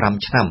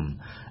65ឆ្នាំ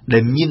ដែ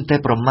លមានតែ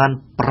ប្រមាណ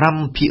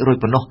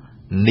 5% ប៉ុណ្ណោះ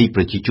នៃ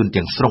ប្រជាជន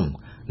ទាំងស្រុង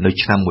នៅ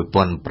ឆ្នាំ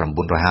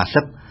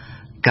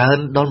1950កើន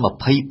ដល់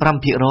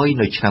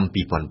 25% នៅឆ្នាំ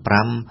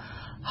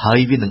 2005 ហើយ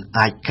វានឹង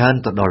អាចកើន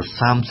ទៅដល់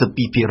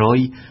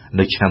 32%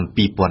 នៅឆ្នាំ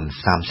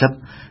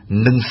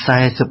 2030 និង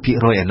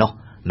 40% ឯណោះ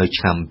នៅ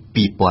ឆ្នាំ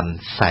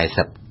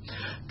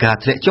 2040 ការ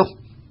ធ្លាក់ចុះ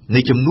នៃ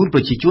ចំនួនប្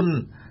រជាជន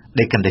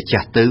ដែលកាន់តែចា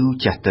ស់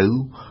ទៅ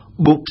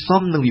បូកផ្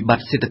សំនឹងវិប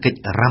ត្តិសេដ្ឋកិច្ច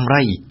រ៉ាំ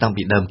រ៉ៃតាំង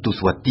ពីដើមទស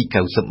វត្សរ៍ទី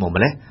 90 មក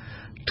ម្លេះ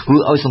ធ្វើ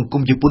ឲ្យសង្គ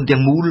មជប៉ុនទាំ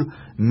ងមូល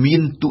មា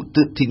នទុ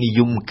តិយនិយ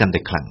មកាន់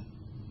តែខ្លាំង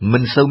មិ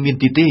នសូវមាន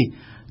ទីទេ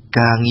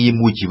ការងារ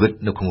មួយជីវិត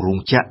នៅក្នុងរោង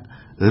ចក្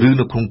រឬ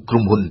នៅក្នុងក្រុ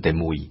មហ៊ុនតែ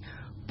មួយ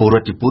ពលរ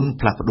ដ្ឋជប៉ុន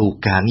ផ្លាស់ប្ដូរ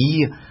ការងា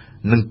រ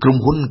និងក្រុម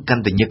ហ៊ុនកា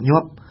ន់តែញឹកញា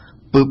ប់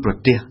ពើប្រ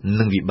ទេស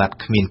នឹងវិបត្តិ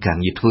គ្មានការ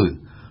ងារធ្វើ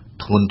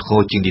ធ្ងន់ធ្ង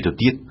រជាងនេះទៅ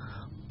ទៀត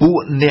ពួក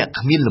អ្នក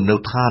គ្មានលំនៅ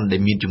ឋានដែ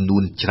លមានចំនួ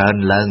នច្រើន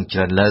ឡើ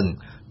ង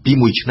ពី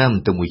មួយឆ្នាំ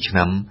ទៅមួយឆ្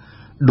នាំ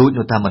ដូច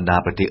នៅតាមបណ្ដា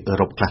ប្រទេសអឺ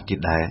រ៉ុបខ្លះទៀត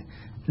ដែរ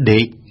ដេ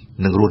ក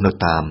និងរស់នៅ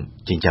តាម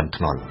ចិញ្ចើម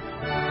ថ្នល់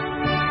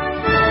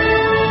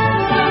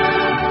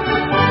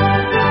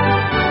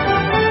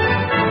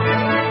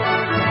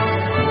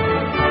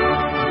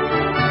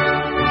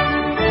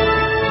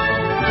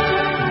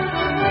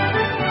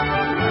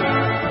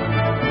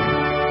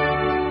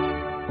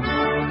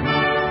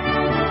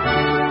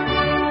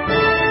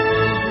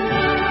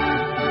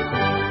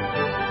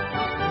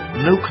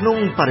នៅក្នុង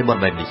បរិបទ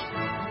បែបនេះ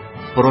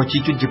ប្រជា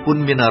ជនជប៉ុន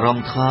មានអារម្ម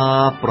ណ៍ថា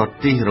ប្រ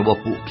ទេសរបស់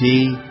ពួកគេ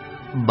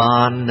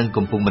បាននឹង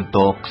កំពុងបន្ត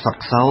ខ្សត់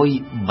ខ្សោយ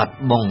បាត់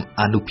បង់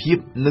អានុភាព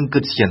និងកិ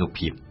ត្យានុ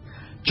ភាព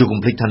ជួបកុំ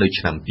ភ្លេចថានៅ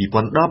ឆ្នាំ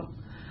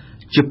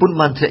 2010 ជប៉ុន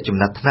បានធ្លាក់ចំ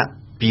ណាត់ថ្នាក់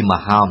ពីម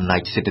ហាអំណា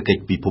ចសេដ្ឋកិច្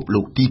ចពិភព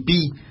លោកទី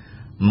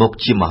 2 មក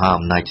ជាមហា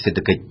អំណាចសេដ្ឋ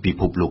កិច្ចពិ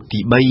ភពលោកទី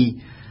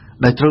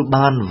 3 ដែលត្រូវ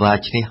បានវាយ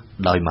ឈ្នះ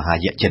ដោយមហា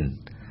យក្សចិន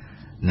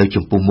នៅ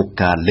ចំពោះមុខ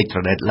ការលេចត្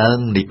រដែតឡើង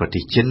នៃប្រទេ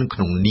សចិនក្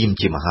នុងនាម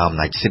ជាមហាអំ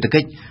ណាចសេដ្ឋកិ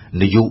ច្ច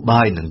នយោ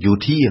បាយនិងយោ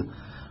ធា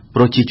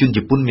ប្រជាជនជ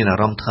ប៉ុនមានអា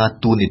រម្មណ៍ថា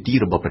តួនាទី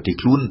របស់ប្រទេស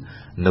ខ្លួន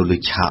នៅលើ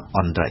ឆាកអ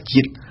ន្តរ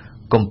ជាតិ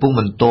កំពុង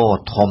បន្ត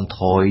ថមថ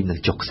យនិង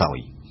ចុះខ្សោយ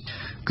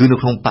គឺនៅ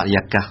ក្នុងបរិ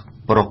យាកាស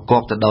ប្រក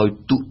បទៅដោយ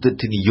ទុតិ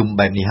យនិយម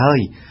បែបនេះហើយ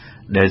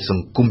ដែលស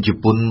ង្គមជ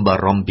ប៉ុនបា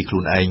រម្ភពីខ្លួ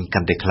នឯងកា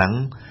ន់តែខ្លាំង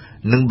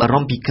និងបារ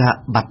ម្ភពីការ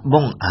បាត់ប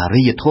ង់អ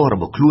រិយធម៌រ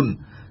បស់ខ្លួន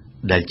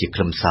ដែលជាខ្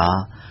លឹមសារ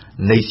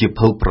នៃសៀវ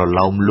ភៅប្រ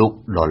ឡោមលោក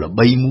ដ៏ល្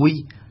បីមួយ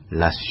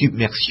La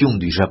submersion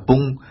du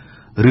Japon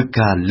ឬ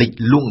ការលិច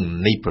លង់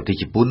នៃប្រទេស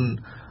ជប៉ុន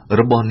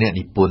របស់អ្នក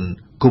និពន្ធ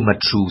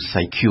Komatsu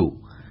Saikyo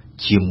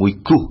ជាមួយ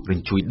គ្រោះរ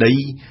ញ្ជួយដី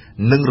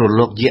និងរ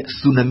លកយក្ស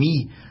ស៊ូណាមី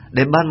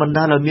ដែលបានបណ្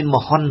ដាលឲ្យមានម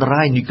ហន្ត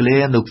រាយនុយក្លេ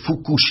អ៊ែរនៅ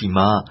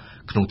Fukushima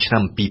ក្នុងឆ្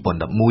នាំ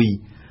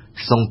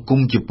 2011 សង្គម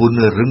ជប៉ុន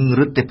រឹង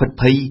រឹតតែភិត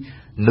ភ័យ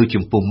នៅ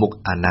ចំពោះមុខ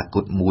អនាគ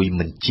តមួយ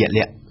មិនជាក់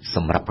លាក់ស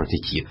ម្រាប់ប្រទេ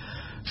សជាតិ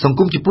សង្គ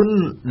មជប៉ុន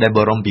ដែល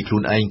បារម្ភពីខ្លួ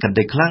នឯងកាន់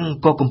តែខ្លាំង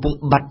ក៏កំពុង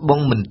បាត់ប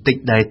ង់មិនតិច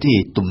ដែរទេ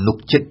ទំនុក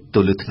ចិត្តទៅ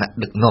លើថ្នាក់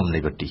ដឹកនាំនៃ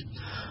ប្រទេស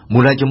មូ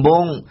លហេតុចម្ប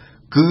ង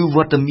គឺវ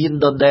ត្តមាន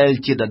ដដែល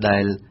ជាដដែ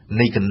ល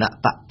នៃគណៈ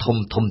បក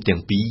ធំទាំ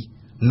ងពីរ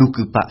នោះ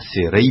គឺបក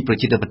សេរីប្រ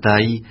ជាធិបតេ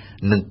យ្យ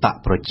និងបក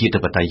ប្រជាធិ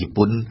បតេយ្យជ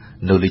ប៉ុន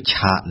នៅលើ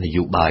ឆាកន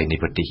យោបាយនៃ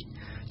ប្រទេស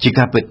ជា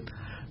ការពិត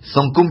ស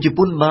ង្គមជ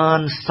ប៉ុនបាន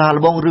សាក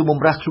ល្បងឬបំ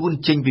រាស់ខ្លួន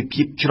ចេញពី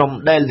ភាពជ្រំ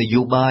ដែលន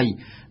យោបាយ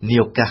នា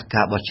ឱកាស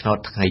ការបោះឆ្នោត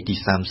ថ្ងៃទី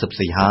30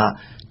 សីហា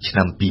ឆ្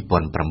នាំ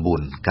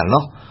 2009 កាល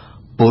នោះ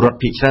ពលរដ្ឋ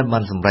ភាគច្រើនបា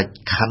នសម្រេច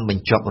ខណ្ឌប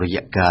ញ្ចប់រ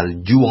យៈកាល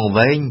យូរអង្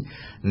វែង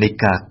នៃ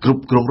ការគ្រ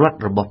ប់គ្រងរដ្ឋ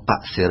របស់ប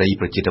កសេរី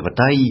ប្រជាធិប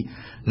តេយ្យ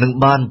និង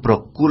បានប្រ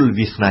គល់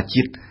វាសនា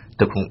ជាតិ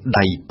ទៅក្នុង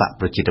ដៃបក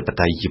ប្រជាធិប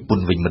តេយ្យជប៉ុន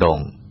វិញម្ដង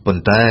ប៉ុ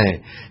ន្តែ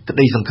ក្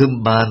តីសង្ឃឹម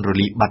បានរ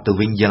លាយបាត់ទៅ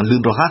វិញយ៉ាងលឿ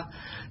នរហ័ស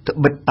ត្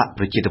បិតបក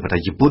ប្រជាធិបតេ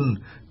យ្យជប៉ុន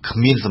គ្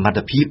មានសមត្ថ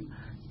ភាព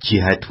ជា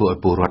ហេតុធ្វើឲ្យ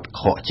ពលរដ្ឋ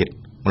ខកចិត្ត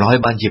ម្ល៉េះហើយ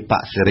បានជាប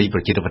កសេរីប្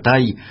រជាធិបតេ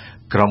យ្យ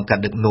ក្រោមការ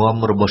ដឹកនាំ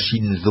របស់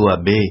Shinzo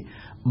Abe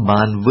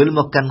បានវិលម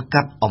កកាន់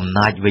កាប់អំ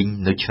ណាចវិញ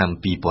នៅឆ្នាំ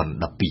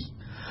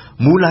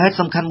 2012 មូលហេតុ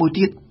សំខាន់មួយ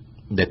ទៀត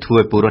ដែលធ្វើ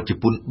ឲ្យពលរដ្ឋជ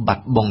ប៉ុនបា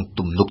ត់បង់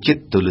ទំនុកចិត្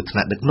តទៅលើថ្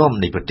នាក់ដឹកនាំ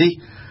នៃប្រទេស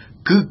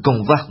គឺក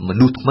ង្វះម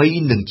នុស្សថ្មី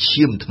និង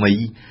ឈាមថ្មី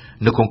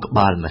នៅក្នុងក្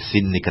បាលម៉ាស៊ី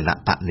ននៃគណៈ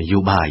បកនយោ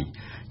បាយ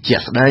ជា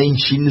ក់ស្ដែង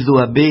Shinzo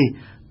Abe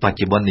បច្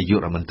ចុប្បន្ននាយក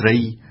រដ្ឋមន្ត្រី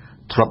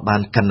ធ្លាប់បា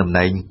នកាន់តំ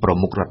ណែងប្រ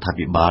មុខរដ្ឋា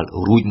ភិបាល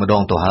រួចម្ដ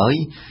ងទៅហើយ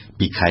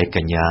ពីខែក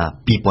ញ្ញា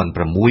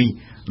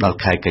 2006 ដល់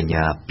ខែកញ្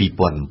ញា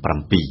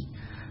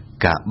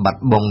 2007 ការបា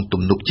ត់បង់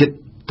ទំនុកចិត្ត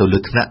ទៅលើ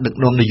ថ្នាក់ដឹក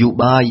នាំនយោ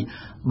បាយ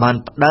បាន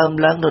ផ្ដើម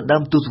ឡើងនៅដើ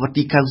មទសវត្សរ៍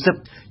ទី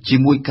 90 ជា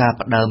មួយការ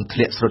ផ្ដើមធ្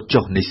លាក់ស្រុត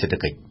ចុះនៃសេដ្ឋ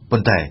កិច្ចប៉ុ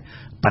ន្តែ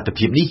បាតុ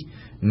ភិបនេះ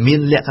មាន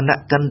លក្ខណៈ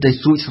កាន់តែ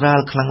ស្រួចស្រាល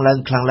ខ្លាំងឡើ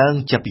ង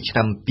ចាប់ពីឆ្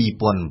នាំ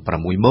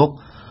 2006 មក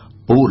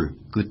ពល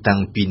គឺតាំង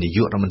ពីនាយ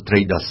ករដ្ឋមន្ត្រី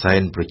ដ៏សែ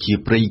នប្រជា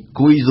ប្រិយ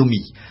គួយស៊ូ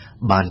មី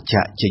បាន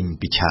ចាកចេញ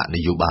ពីឆាកន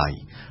យោបាយ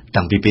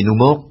តាំងពីពេលនោះ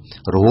មក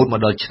រហូតមក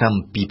ដល់ឆ្នាំ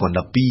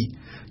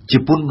 2012 ជ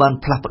ប៉ុនបាន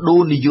ផ្លាស់ប្ដូរ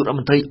នាយករដ្ឋ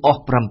មន្ត្រីអ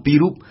ស់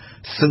 7 រូប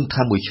សឹង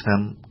ថាមួយឆ្នាំ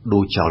ដូ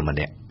រចោលម្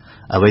នាក់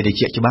អ្វីដែល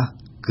ជាក់ច្បាស់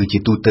គឺជា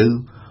ទូទៅ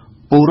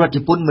ពលរដ្ឋជ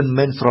ប៉ុនមិន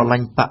មែនស្រឡា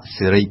ញ់បក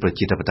សេរីប្រ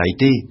ជាធិបតេយ្យ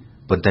ទេ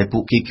ប៉ុន្តែពួ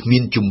កគេគ្មា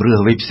នជំរឿ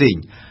អ្វីផ្សេង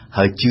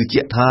ហើយជឿ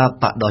ជាក់ថា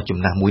បកដ៏ចំ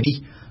ណាស់មួយនេះ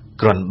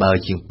គ្រាន់បើ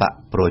ជាងបក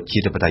ប្រជា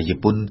ធិបតេយ្យជ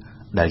ប៉ុន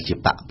ដែលជា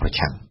បកប្រ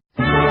ឆាំង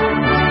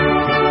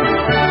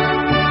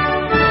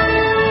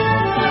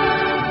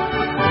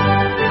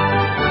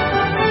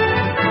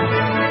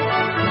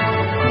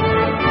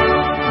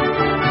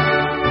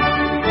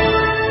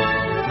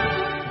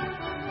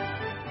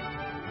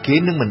គេ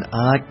នឹងមិន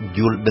អាចយ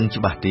ល់ដឹង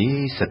ច្បាស់ទេ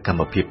សកម្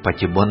មភាពបច្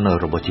ចុប្បន្ន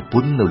របស់ជប៉ុ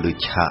ននៅលើ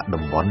ឆាក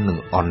តំបន់និង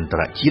អន្ត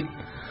រជាតិ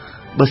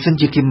បើសិន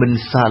ជាគេមិន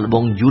សាកល្ប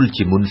ងយល់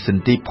ជាមុនសិន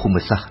ទេភូ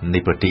មិសាស្ត្រនៃ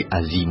ប្រទេស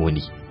អាស៊ីមួយ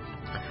នេះ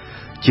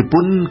ជ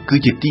ប៉ុនគឺ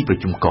ជាទីប្រ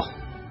ជុំកោះ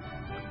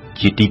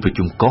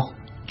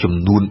ចំ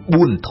នួន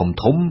4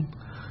ធំ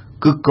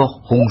គឺកោះ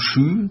ហុង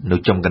ស៊ូនៅ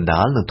ចំកណ្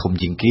ដាលនិងធំ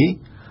ជាងគេ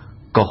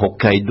កោះហុក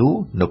កៃដូ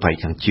នៅប៉ែក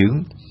ខាងជើង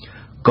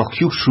កោះឃ្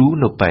យូស៊ូ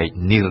នៅប៉ែក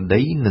និរ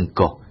ដីនិង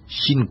កោះ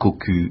ឈិនគូ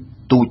គូ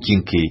តូចជាង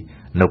គេ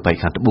នៅប៉ែក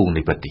ខាងត្បូង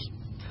នៃប្រទេស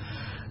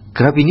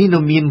ក្រៅពីនេះនៅ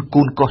មាន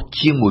កូនកោះ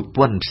ជាង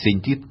 1000 ផ្សេង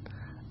ទៀត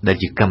ដែល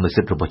ជាកម្មសិ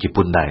ទ្ធិរបស់ជ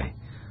ប៉ុនដែរ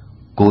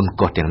កូន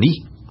កោះទាំងនេះ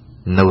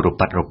នៅរ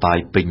ប៉ាត់រប៉ាយ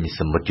ពេញស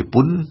មុទ្រជ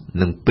ប៉ុន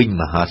និងពេញ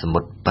មហាសមុ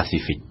ទ្រប៉ាស៊ី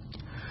ហ្វិក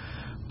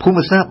ភូ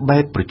មិសាស្ត្របែ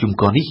បប្រជុំ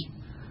កោះនេះ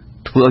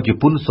ធ្វើឲ្យជ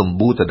ប៉ុនសម្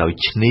បូរទៅដោយ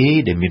ឆ្នេរ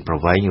ដែលមានប្រ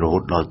វែងរហូ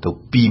តដល់ទៅ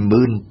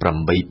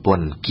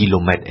 28,000 គីឡូ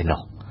ម៉ែត្រឯណោះ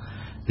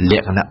ល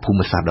ក្ខណៈភូ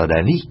មិសាស្ត្រដ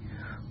ដែលនេះ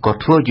ក៏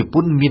ធ្វើឲ្យជ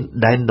ប៉ុនមាន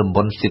ដែនតំប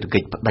ន់សេដ្ឋកិ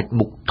ច្ចផ្ដាច់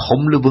មុខធំ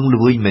ល្វឹង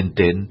ល្វើយមែន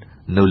ទែន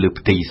នៅលើ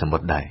ផ្ទៃសមុ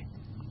ទ្រដែរ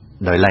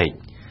ដោយឡែក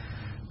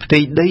ផ្ទៃ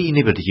ដី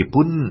នៃប្រទេសជ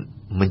ប៉ុន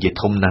មិនជា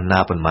ធំណាស់ណា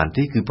ប៉ុន្មាន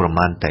ទេគឺប្រ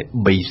មាណតែ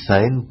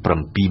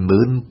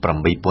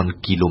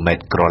 378,000 គីឡូម៉ែត្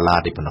រក្រឡា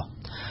ទេប៉ុណ្ណោះ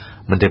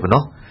មិនតែប៉ុណ្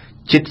ណោះ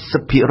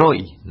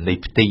 70% នៃ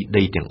ផ្ទៃ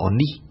ដីទាំងអស់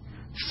នេះ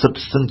សុទ្ធ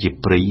សឹងជា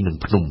ព្រៃនិង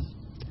ភ្នំ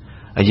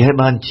ហើយហើយ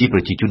បានជាប្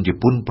រជាជនជ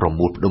ប៉ុនប្រ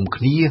មូលផ្ដុំ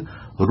គ្នា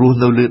រស់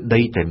នៅលើ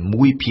ដីតែ 1/3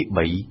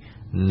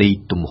 នៃ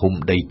ទំហំ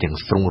ដីទាំង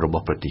ស្រុងរប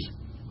ស់ប្រទេស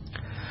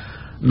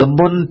តំ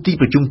បន់ទី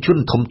ប្រជុំជន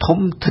ធំៗ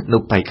ស្ថិតនៅ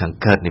ប៉ែកខាង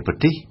កើតនៃប្រ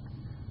ទេស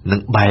និង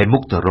បែរមុ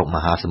ខទៅរកម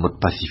ហាសមុទ្រ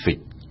ប៉ាស៊ីហ្វិក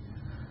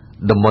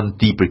តំបន់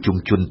ទីប្រជុំ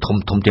ជនធំ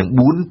ៗទាំង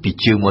4ពី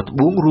ជើងមកត្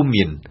បូងរួម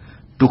មាន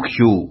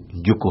Tokyo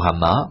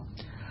Yokohama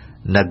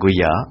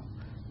Nagoya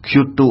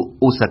Kyoto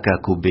Osaka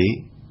Kobe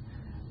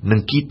និង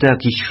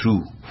Kita-Kishu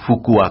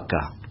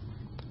Fukuoka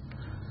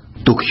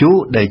Tokyo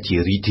ដែលជា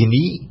រាជធា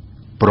នី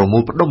ប្រមូ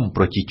លផ្ដុំ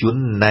ប្រជាជន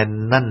ណែន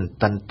ណាន់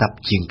តាន់តាប់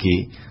ជាងគេ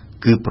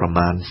គឺប្រ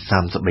មាណ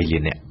 33 លា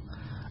ននាក់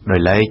ដោយ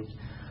ឡែក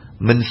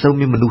មិនសូវ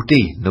មានមនុស្សទេ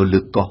នៅលើ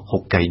កោះហុ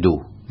កកៃដូ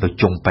នៅ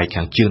ចុងប៉ែក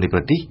ខាងជើងនៃប្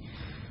រទេស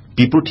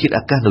ពីព្រោះធាតុ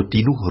អាកាសនៅទី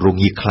នោះរ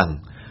ងាខ្លាំង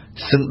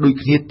សឹងដូច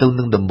គ្នាទៅ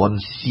នឹងតំបន់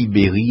ស៊ី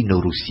បេរីនៅ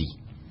រុស្ស៊ី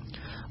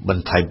ប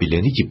ន្ថែមពីលើ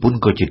នេះជប៉ុន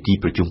ក៏ជាទី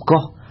ប្រជុំ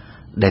កោះ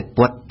ដែល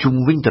ព័ទ្ធជុំ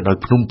វិញទៅដោយ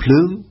ភ្នំភ្លើ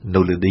ងនៅ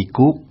លើដី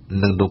គោក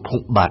និងនៅក្នុង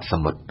បាតស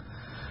មុទ្រ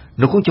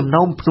នៅក្នុងចំ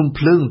ណោមភ្នំ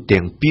ភ្លើង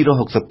ទាំង265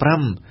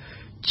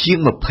ជាង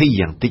20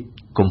យ៉ាងតិច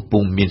កំពុ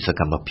ងមានស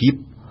កម្មភាព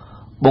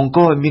បង្ក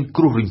ឲ្យមាន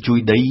គ្រោះរញ្ជួយ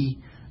ដី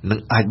និង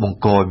អាចបង្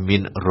កឲ្យមា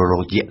នរល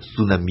កយក្ស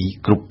ស៊ូណាមី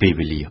គ្រប់ពេល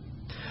វេលា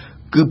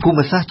គឺភូ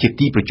មិសាស្ត្រជា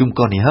ទីប្រជុំ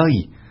កោះនេះហើយ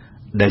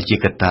ដែលជា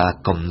កត្តា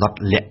កំណត់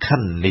លក្ខខ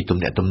ណ្ឌនៃទំ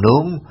នាក់ទំន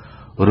ង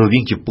រវា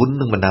ងជប៉ុន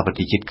និងបណ្ដាប្រ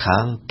ទេសជិតខា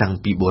ងតាំង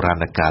ពីបុរា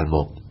ណកាលម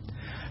ក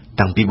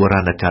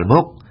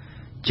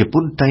ជប៉ុ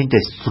នតែងតែ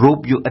ស្រូប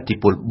យកឥទ្ធិ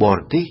ពលបរ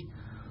ទេស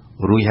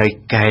រួចហើយ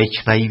កែ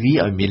ច្នៃវា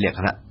ឲ្យមានលក្ខ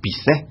ណៈពិ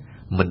សេស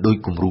មិនដូច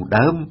គំរូ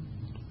ដើម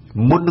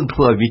មុននឹងធ្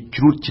វើឲ្យវា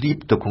ជ្រួតជ្រាប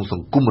ទៅក្នុងស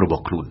ង្គមរប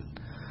ស់ខ្លួន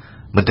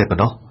មិនតែប៉ុ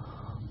ណ្ណោះ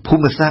ភូ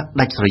មិសាស្ត្រ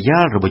ដាច់ស្រយា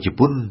លរបស់ជ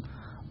ប៉ុន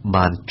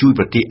បានជួយ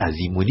ប្រទេសអា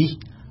ស៊ីមួយនេះ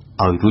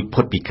ឲ្យរួច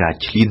ផុតពីការ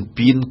ឈ្លាន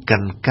ពានកា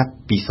ន់កាប់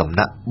ពីសំ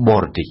ណាក់ប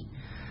រទេស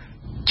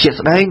ជាក់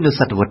ស្ដែងនៅ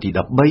សតវត្សទី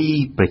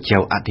 13 ព្រះចៅ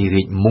អធិ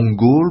រាជម៉ុង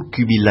ហ្គោល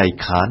គូប៊ីឡៃ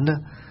ខាន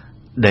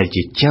ដែល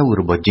ជាចៅ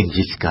របស់ជិងហ្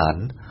គីសខាន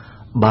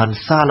បាន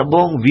សាឡប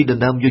ងវាដ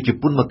ណ្ដើមយកជ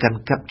ប៉ុនមកកាន់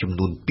កាប់ចំ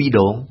នួន2 ដ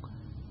ង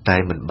តែ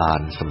មិនបា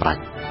នសម្រេច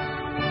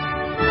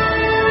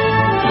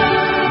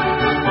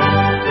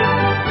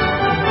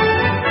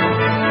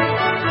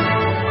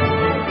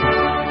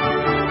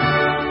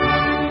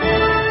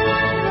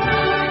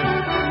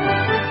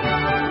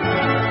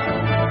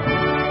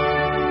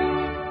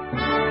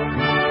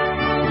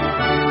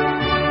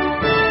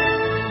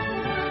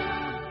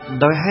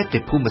ដោយហេតុតែ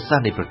ភូមិសាស្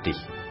ត្រនៃប្រទេស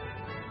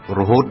រ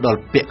ហូតដល់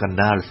ពាក់កណ្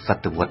ដាលស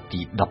តវត្សទី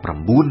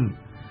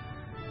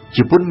 19 ជ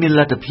ប៉ុនមាន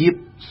លទ្ធភាព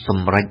ស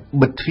ម្រេច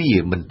បិទទ្វារ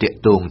មិនតាក់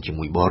ទងជា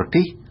មួយបរ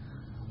ទេស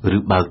ឬ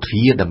បើកទ្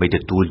វារដើម្បីទ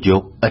ទួលយ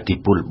កឥទ្ធិ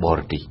ពលបរ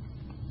ទេស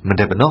មិន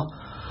តែប៉ុណ្ណោះ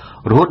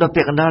រហូតដល់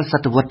ពាក់កណ្ដាលស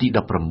តវត្សទី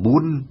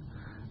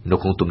 19 នៅ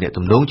ក្នុងទំនាក់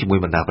ទំនងជាមួយ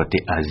បណ្ដាប្រទេ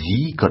សអាស៊ី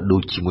ក៏ដូ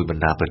ចជាមួយប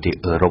ណ្ដាប្រទេស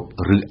អឺរ៉ុប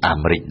ឬអា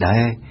មេរិកដែ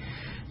រ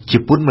ជ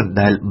ប៉ុនមិន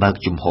ដែលបើក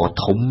ជំហរ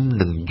ធំ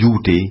និងយូរ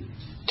ទេ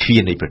ទ្វា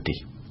រនៃប្រទេស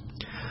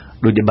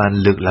ដោយដែលបាន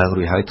លើកឡើង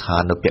រួចហើយថា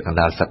នៅពាក់កណ្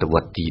ដាលសតវ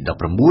ត្សទី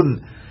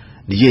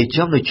 19 និយាយ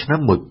ចំនៅឆ្នាំ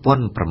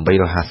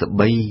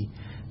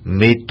 1853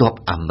 មេទ័ព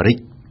អាមេរិក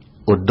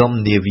ឧត្តម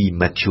នាវី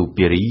ម៉ាធ្យូ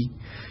ពេរី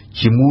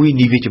ជាមួយ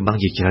នាវាចម្បាំង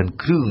ជាច្រើន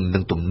គ្រឿងនិ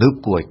ងទំនើប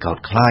គួរឲ្យកោត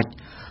ខ្លាច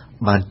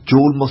បាន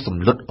ចូលមកស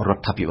ម្លុតរ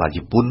ដ្ឋាភិបាលជ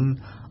ប៉ុន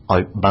ឲ្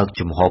យបើក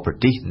ចំហប្រ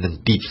ទេសនិង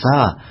ទីផ្សា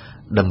រ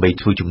ដើម្បី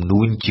ធ្វើជំ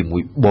នួញជាមួ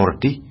យបរ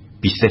ទេស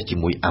ពិសេសជា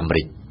មួយអាមេ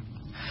រិក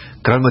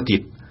ក្រោយមកទៀ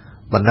ត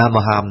បណ្ដាម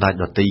ហាអំណាច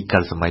ដទៃកា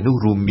លសម័យនោះ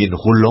រួមមាន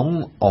ហូឡុង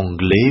អង់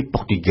គ្លេសប៉ុ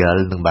កទីហ្គា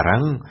ល់និងបា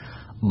រាំង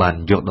បាន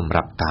យកតម្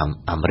រាប់តាម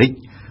អាមេរិក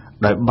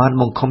ដោយបាន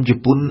បង្ខំជ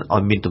ប៉ុនឲ្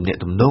យមានទំនាក់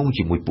ទំនង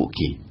ជាមួយពួក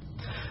គេ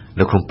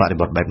នៅក្នុងបរិ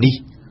បទបែបនេះ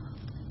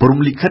ព្រំ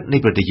លិខិតនៃ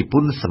ប្រទេសជប៉ុ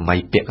នសម័យ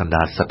ពាក់កណ្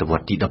ដាលសតវ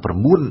ត្សទី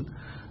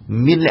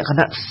 19 មានលក្ខ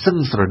ណៈសឹង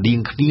ស្រដៀង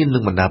គ្នានឹ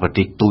ងបណ្ដាប្រ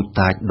ទេសតូច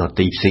តាចដ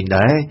ទៃផ្សេង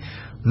ដែរ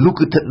នោះ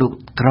គឺស្ថិតនៅ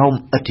ក្រោម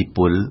ឥទ្ធិព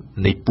ល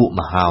នៃពួក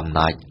មហាអំ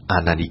ណាចអា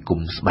ណានិគម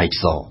ស្បែក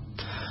ស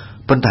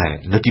ប៉ុន្តែ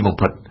នៅទីបំ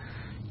ផុត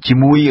ជា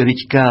មួយរា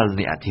ជការ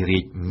នៃអធិរា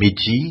ជមេ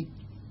ជី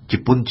ជ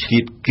ប៉ុនឆ្លៀ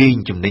តកេង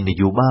ចំណេញន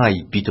យោបាយ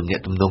ពីទំនា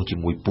ក់ទំនងជា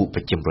មួយពួកប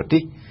ច្ចិមប្រទេ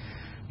ស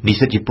និស្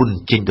សិតជប៉ុន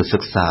ចេញទៅសិ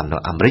ក្សានៅ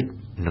អាមេរិក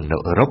និងនៅ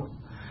អឺរ៉ុប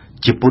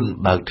ជប៉ុន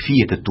បើកទ្វា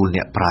រទទួល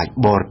អ្នកប្រាជ្ញ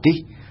បរទេស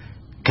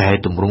កែ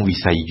តម្រង់វិ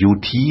ស័យយោ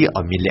ធា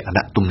ឲ្យមានលក្ខ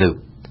ណៈទំនើប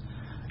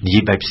និយា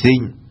យបែបផ្សេង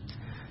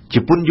ជ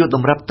ប៉ុនយកត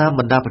ម្រាប់តាម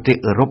បណ្ដាប្រទេស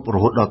អឺរ៉ុបរ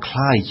ហូតដល់ក្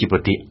លាយជាប្រ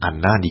ទេសអា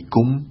ណានិគ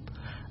ម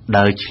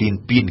ដែលឈ្លាន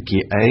ពានគេ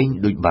ឯង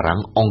ដោយបារាំ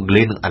ងអង់គ្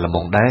លេសនិងអាល្លឺ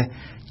ម៉ង់ដែរ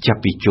ចាប់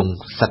ពីចុង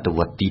សតវ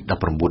ត្សទី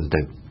19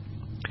ទៅ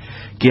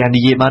គេអាច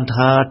និយាយបាន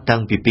ថាតាំ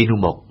ងពីពេលនោះ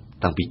មក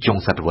តាំងពីចុង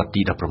សតវត្ស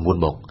ទី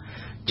19មក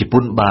ជប៉ុ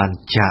នបាន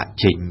ចាក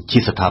ចេញជា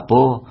ស្ថាព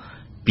រ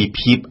ពី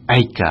ភាពឯ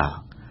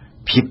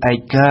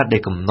កាដែ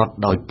លកំណត់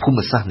ដោយភូ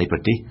មិសាស្ត្រនៃប្រ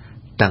ទេស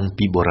តាំង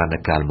ពីបុរាណ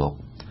កាលមក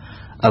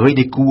អ្វី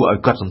ដែលគួរឲ្យ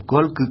កត់សម្គា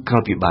ល់គឺក្រោ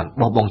យពីបាន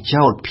បោះបង់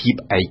ចោលភាព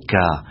ឯ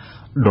កា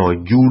ដ៏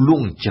យូរល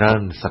ង់ច្រើ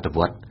នសតវ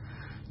ត្ស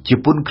ជ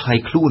ប៉ុនក្លាយ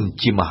ខ្លួន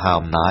ជាមហា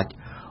អំណាច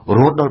រ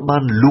ហូតដល់បា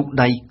នលូក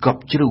ដៃក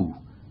ប់ជ្រៅ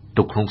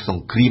ទៅក្នុងស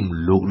ង្គ្រាម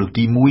លោកលើក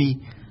ទី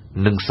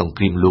1និងសង្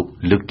គ្រាមលោក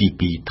លើកទី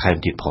2ថែម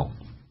ទៀតផង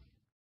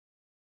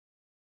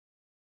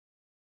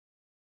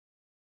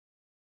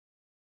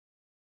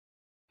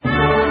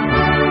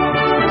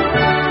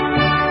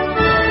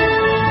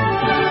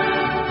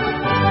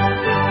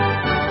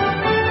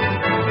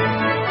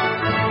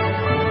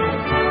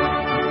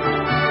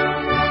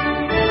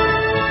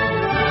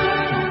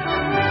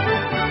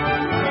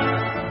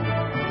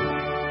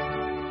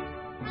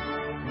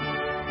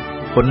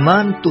ប៉ុន្មា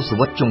នទស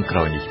វត្សរ៍ចុងក្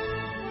រោយនេះ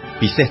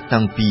ពិសេស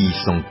តាំងពី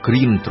សង្គ្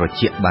រាមត្រ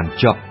ជាក់បាន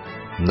ចប់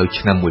នៅ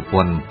ឆ្នាំ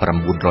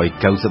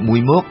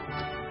1991មក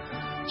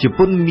ជ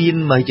ប៉ុនមាន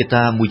មហិច្ឆ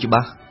តាមួយច្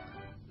បាស់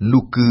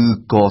នោះគឺ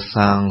ក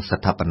សាង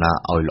ស្ថាបនា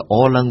ឲ្យល្អ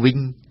ឡើងវិញ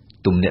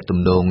ទំនាក់ទំ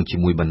នងជា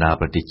មួយបណ្ដា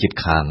ប្រទេសជិត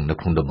ខាងនៅ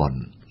ក្នុងតំបន់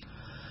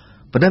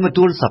ប៉ុន្តែមកទ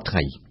ល់សប្តាហ៍ថ្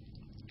ងៃ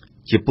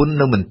ជប៉ុន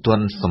នៅមិនទា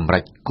ន់សម្រេ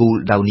ចគោល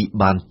ដៅនេះ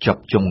បានច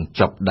ប់ចុង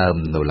ចប់ដើម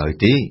នៅឡើយ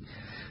ទេ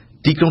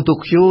ទីក្រុងតូ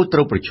ក្យូត្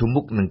រូវប្រឈម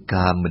មុខនឹង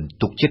ការមិន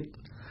ទុកចិត្ត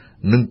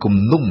និងគំ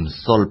នុំ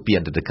សល់ពី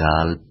អតីតកា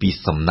លពី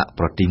សំណាក់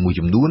ប្រទេសមួយ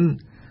ចំនួន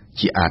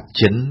ជាអាច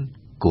ចិន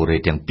កូរ៉េ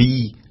ទាំងពីរ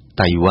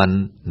តៃវ៉ាន់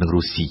និង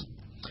រុស្ស៊ី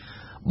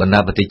បណ្ដា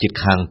ប្រទេសជិត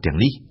ខាងទាំង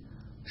នេះ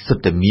សុទ្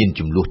ធតែមាន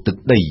ចំនួនទឹក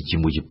ដីជា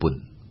មួយជប៉ុន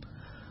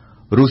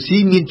រុស្ស៊ី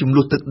មានចំ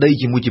នួនទឹកដី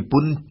ជាមួយជប៉ុ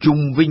នជុំ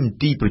វិញ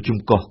ទីប្រជុំ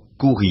កោះ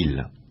គូរីល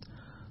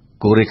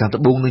កូរ៉េខាង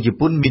ត្បូងនិងជ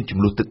ប៉ុនមានចំ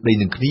នួនទឹកដី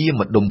នឹងគ្នា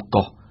ម្ដុំ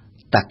កោះ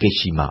តាកេ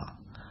ស៊ីម៉ា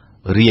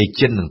រីឯ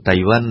ចិននិងតៃ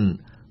វ៉ាន់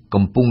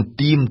កំពុង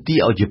ទាមទារ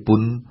ឲ្យជប៉ុ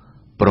ន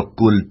ប្រ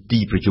គល់ទី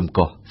ប្រជុំ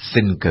កោះ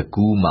សិនកា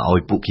គូមកឲ្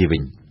យពួកគេវិ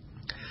ញ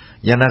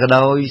យ៉ាងណាក៏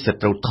ដោយស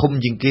ត្រូវធំ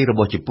ជាងគេរប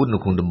ស់ជប៉ុននៅ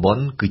ក្នុងតំប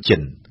ន់គឺចិ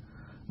ន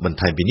បន្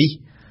ថែមពីនេះ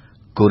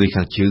កូរ៉េ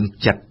ខាងជើង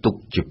ចាត់ទុក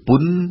ជប៉ុ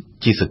ន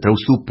ជាសត្រូវ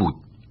ស៊ូពូជ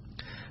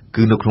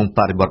គឺនៅក្នុងប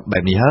រិបទបែ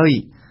បនេះហើយ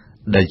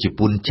ដែលជ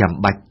ប៉ុនចាំ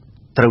បាច់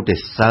ត្រូវតែ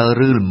សើ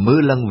រើលមើ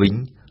លឡើងវិញ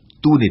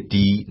ទូនី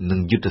តិនិង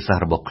យុទ្ធសាស្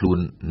ត្ររបស់ខ្លួន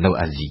នៅ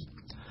អាស៊ី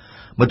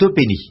មកទល់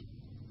ពេលនេះ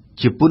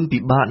ជប៉ុនពិ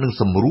បាកនឹង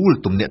សម្រួល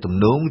ទំនាក់ទំ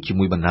នងជា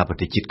មួយបណ្ដាប្រ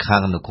ទេសជិតខា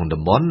ងនៅក្នុង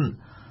តំបន់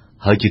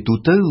ហើយជាទូ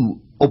ទៅ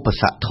ឧប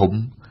សគ្គធំ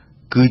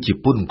គឺជ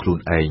ប៉ុនខ្លួន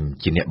ឯង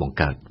ជាអ្នកបង្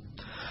កើត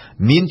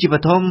មានជាប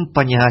ឋមប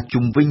ញ្ហា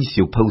ជុំវិញ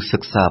សៀវភៅសិ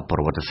ក្សាប្រ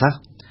វត្តិសាស្ត្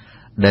រ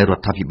ដែលរ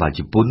ដ្ឋាភិបាល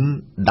ជប៉ុន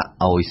ដាក់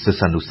ឲ្យសិស្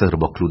សានុសិស្សរ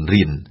បស់ខ្លួន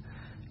រៀន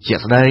ជា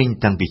ក់ស្ដែង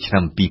តាំងពីឆ្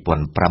នាំ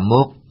2005ម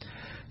ក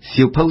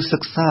សៀវភៅសិ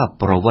ក្សា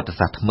ប្រវត្តិ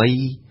សាស្ត្រថ្មី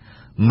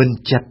មិន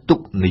ចាត់ទុក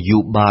នយោ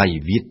បាយ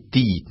វា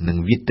ទីនិង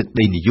វាទឹក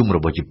ដីនិយមរ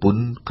បស់ជប៉ុន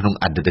ក្នុង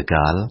អតីត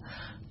កាល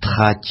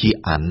ថាជា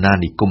អាណា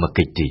និគម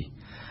កិច្ចទេ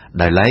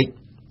ដែលឡែក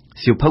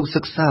សៀវភៅ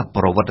សិក្សា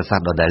ប្រវត្តិសាស្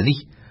ត្រដដែលនេះ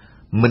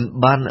មិន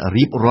បាន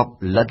រៀបរាប់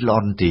ល្អិតល្អ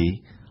ន់ទេ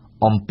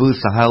អំពើ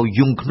សាហាវយ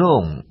ង់ឃ្ន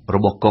ងរ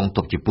បស់កង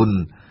ទ័ពជប៉ុន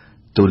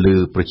ទៅលើ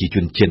ប្រជាជ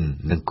នចិន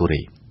និងកូ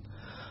រ៉េ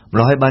ម្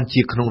ល៉េះហើយបាន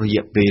ជាក្នុងរ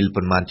យៈពេល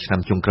ប៉ុន្មានឆ្នាំ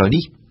ចុងក្រោយ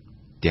នេះ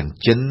ទាំង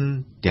ចិន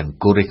ទាំង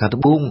កូរ៉េខាង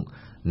ត្បូង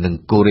និង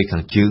កូរ៉េខា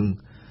ងជើង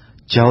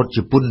ចោទជ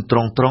ប៉ុនត្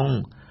រង់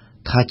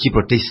ថាជា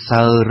ប្រទេស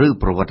សើរើ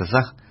ប្រវត្តិ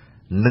សាស្ត្រ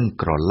និង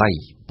ក្រឡៃ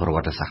ប្រវ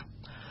ត្តិសាស្ត្រ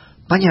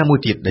បញ្ហាមួយ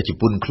ទៀតដែលជ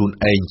ប៉ុនខ្លួន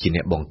ឯងជាអ្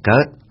នកបង្កើ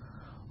ត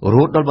រ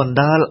ហូតដល់បណ្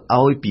ដាល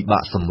ឲ្យពិបា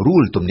កសម្រួ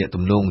លទំនាក់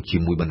ទំនងជា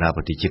មួយបណ្ដា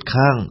ប្រទេសជិត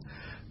ខាង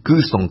គឺ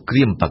សង្គ្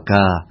រាមប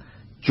កា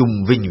ជុំ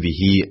វិញវិ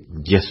ហារ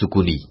យេស៊ូ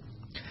គូនី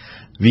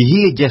វិ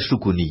ហារយេស៊ូ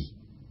គូនី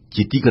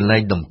ជាទីកន្លែ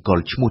ងតម្ក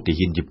ល់ឈ្មោះទា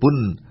ហានជប៉ុន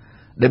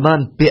ដែលបាន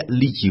ព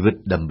លីជីវិត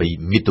ដើម្បី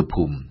មាតុ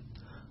ភូមិ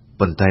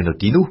ប៉ុន្តែនៅ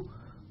ទីនោះ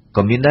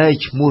ក៏មានដែរ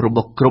ឈ្មោះរប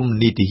ស់ក្រុម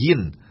នាយទាហាន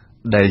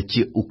ដែល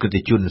ជាឧក្រិដ្ឋ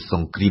ជនស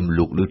ង្គ្រាម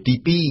លោកលើកទី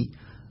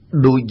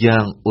2ដូចយ៉ា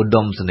ងឧត្ត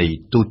មសេនីយ៍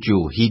តូជូ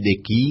ហ៊ីដេ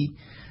គី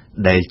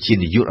ដែលជា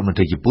នាយករដ្ឋមន្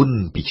ត្រីជប៉ុន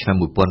ពីឆ្នាំ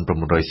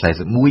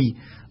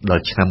1941ដ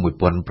ល់ឆ្នាំ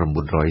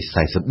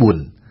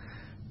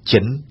1944ចិ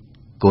ន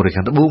កូរ៉េ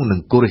ខាងត្បូងនិង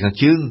កូរ៉េខាង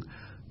ជើង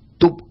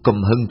ទប់កំ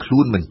ហឹងខ្លួ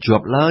នមិនជា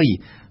ប់ឡើយ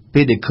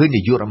ពេលដែលឃើញ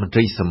នាយករដ្ឋមន្ត្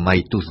រីសម័យ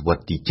ទសវត្ស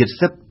រ៍ទី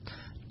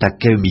70តា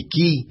កេមី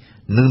គី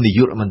និងនាយ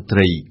ករដ្ឋមន្ត្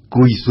រី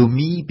គួយស៊ូ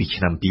មីពី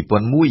ឆ្នាំ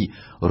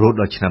2001រហូត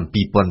ដល់ឆ្នាំ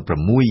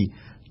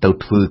2006ទៅ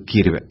ធ្វើគិ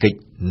រិយកិច្ច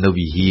នៅ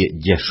វិហារ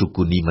យេស៊ូ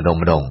គូនីម្ដ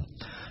ង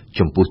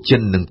ចំពោះចិ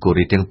ននិងកូ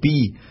រ៉េទាំងពី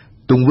រ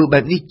ទង្វើបែ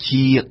បនេះ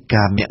ជា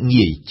ការមាក់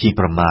ងាយជា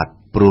ប្រមាថ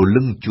ប្រ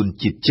លឹងជន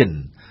ជាតិចិន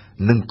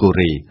និងកូ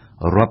រ៉េ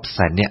រាប់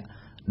សែននាក់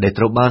ដែល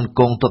ត្រូវបាន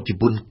កងទ័ពជ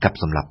ប៉ុនកាប់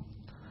សម្លាប់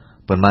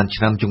ប៉ុន្មាន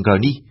ឆ្នាំចុងក្រោយ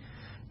នេះ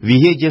វិ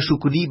ហារយេស៊ូ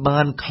គូនីបា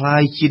នคล้า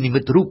ยជានិមិ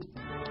ត្តរូប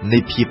នៃ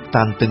ភាព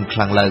តានតឹងខ្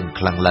លាំងឡើ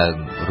ង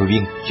រវា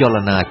ងចល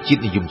នាជា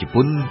តិនិយមជ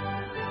ប៉ុន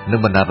និង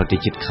បណ្ដាប្រទេស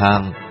ជិតខា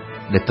ង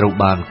ដែលត្រូវ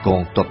បានក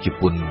ងទ័ពជ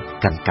ប៉ុន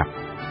កាន់កាប់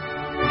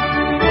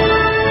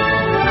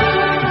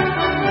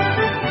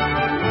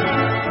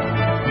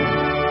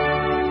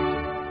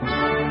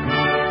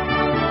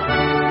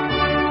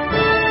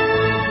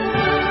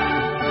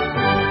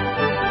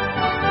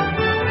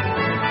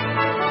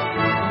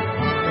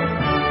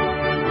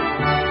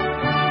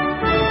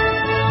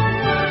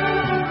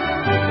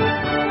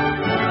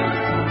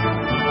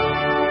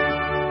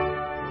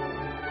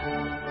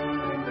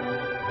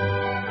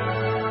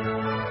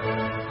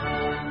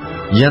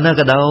យ៉ាងណា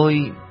ក៏ដោយ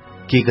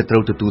គេក៏ត្រូ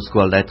វទទួលស្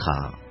គាល់ដែរថា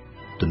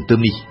ទន្ទឹម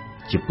នេះ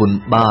ជប៉ុន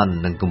បាន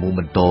នឹងកំពុង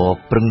បន្ត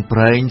ប្រឹងប្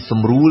រែងស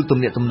ម្រួលទំ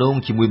នាក់ទំនង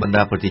ជាមួយបណ្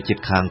ដាប្រទេសជិត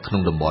ខាងក្នុ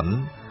ងតំបន់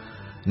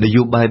ន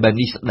យោបាយបែប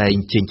នេះស្ដែង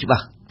ចេញច្បា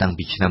ស់តាំង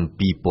ពីឆ្នាំ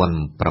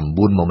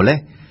2009មកម្លេះ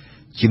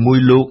ជាមួយ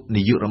លោក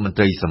នាយករដ្ឋមន្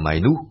ត្រីសម័យ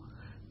នោះ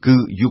គឺ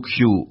យុគ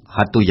យូ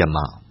ហាតូយ៉ា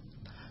ម៉ា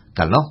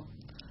កាលនោះ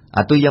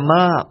ហាតូយ៉ា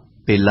ម៉ា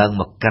ពេលឡើង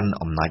មកកាន់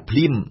អំណាចភ្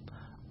លាម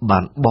បា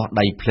នបោះ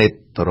ដៃផ្លេត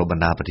ទៅរកប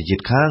ណ្ដាប្រទេសជិត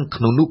ខាង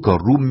ក្នុងនោះក៏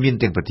រួមមាន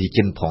ទាំងប្រទេស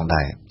ចិនផង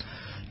ដែរ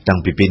តាំង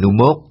ពីពេលនោះ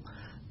មក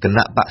គ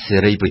ណៈបកសេ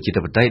រីប្រជា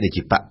ធិបតេយ្យដែល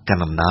ជាបកកា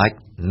ន់អំណាច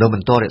នៅប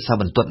ន្តរក្សា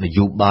បន្ទាត់ន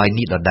យោបាយ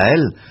នេះដដែល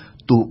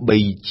ទោះបី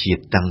ជា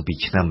តាំងពី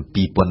ឆ្នាំ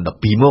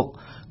2012មក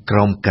ក្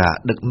រោមការ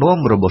ដឹកនាំ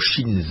របស់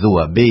ស៊ីនហ្សូ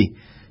អាបេ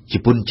ជ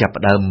ប៉ុនចាប់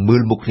ផ្ដើមមើ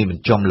លមុខគ្នាមិន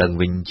ចំឡើង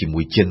វិញជាមួ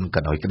យចិនក៏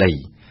ដោយក្តី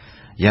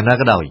យ៉ាងណា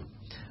ក៏ដោយ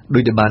ដោ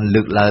យដែលបាន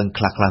លើកឡើង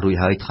ខ្លះៗរួច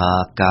ហើយថា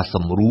ការស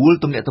ម្រួល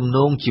ទំនាក់ទំន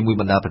ងជាមួយ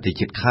បណ្ដាប្រទេស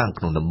ជិតខាង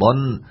ក្នុងតំប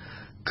ន់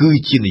គឺ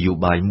ជានយោ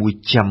បាយមួយ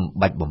ចាំ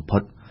បាច់បំផុ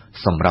ត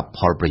សម្រាប់ផ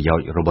លប្រយោជ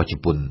ន៍របស់ជ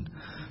ប៉ុន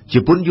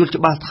យល់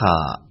ច្បាស់ថា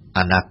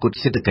អនាគត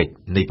សេដ្ឋកិច្ច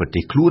នៃប្រទេ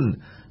សខ្លួន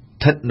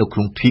ស្ថិតនៅក្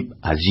នុងទ្វីប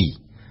អាស៊ី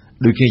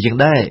ដូចគ្នាយ៉ាង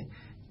ដែរ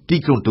ទី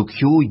ក្រុងតូក្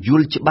យូយ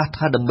ល់ច្បាស់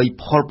ថាដើម្បី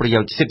ផលប្រយោ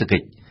ជន៍សេដ្ឋកិ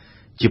ច្ច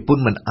ជប៉ុន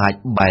មិនអាច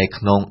បែរ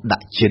ខ្នងដា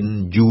ក់ចិន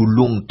យូរល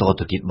ង់ត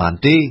ទៅទៀតបាន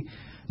ទេ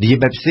និយាយ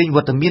បែបផ្សេងវ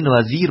ត្តមាននៅ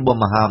អាស៊ីរបស់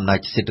មហាអំណាច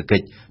សេដ្ឋកិ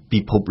ច្ចពិ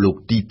ភពលោក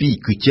ទី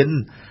2គឺចិន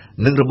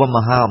និងរបស់ម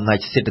ហាអំណាច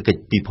សេដ្ឋកិច្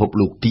ចពិភព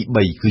លោកទី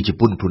3គឺជ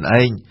ប៉ុនខ្លួន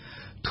ឯង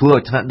ធ្វើឲ្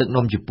យថ្នាក់ដឹក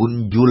នាំជប៉ុន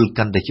យល់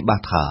កាន់តែច្បា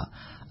ស់ថា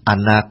អ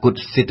នាគត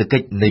សេដ្ឋកិ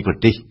ច្ចនៃប្រ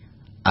ទេស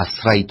អា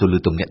ស្រ័យទៅលើ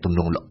ទំនាក់ទំន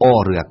ងល្អ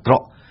ឬអាក្រ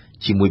ក់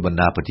ជាមួយបណ្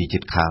ដាប្រទេសជិ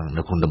តខាង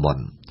នៅក្នុងតំប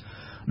ន់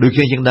ដូចគ្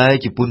នាយ៉ាងដែរ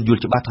ជប៉ុនយ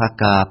ល់ច្បាស់ថា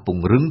ការព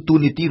ង្រឹងតួ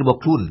នាទីរបស់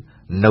ខ្លួន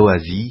នៅអា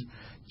ស៊ី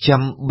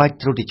ចាំបាច់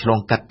ត្រូវតែឆ្លង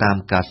កាត់តាម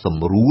ការស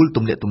ម្រួល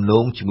ទំនាក់ទំន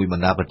ងជាមួយប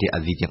ណ្ដាប្រទេស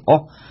អាស៊ីទាំងអ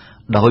ស់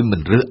ដោយមិ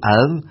នរើស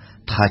អើង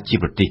ថាជា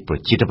ប្រទេសប្រ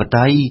ជាធិប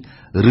តេយ្យ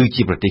ឬ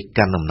ជាប្រទេស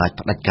កាន់អំណាច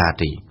ផ្ដាច់ការ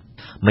ទេ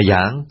ម្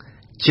យ៉ាង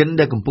ចិន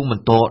ដែលកំពុងប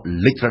ន្ត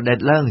លេចរដែត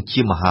ឡើង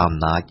ជាមហាអំ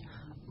ណាច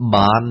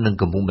បាននឹង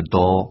កំពុងបន្ត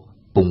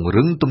ពង្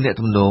រឹងទំនាក់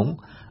ទំនង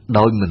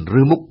ដោយមិន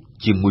រើសមុខ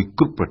ជាមួយ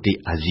គ្រប់ប្រទេស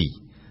អាស៊ី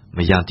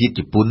ម្យ៉ាងទៀតជ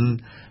ប៉ុន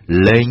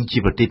លែងជា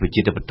ប្រទេសប្រ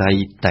ជាធិបតេយ្យ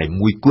តែ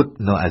មួយគត់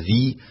នៅអា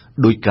ស៊ី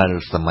ដោយកាល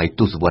សម័យ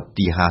ទសវត្សរ៍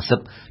ទី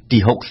50ទី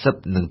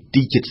60និង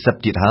ទី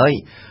70ទៀតហើយ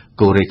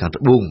កូរ៉េខាង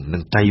ត្បូងនិ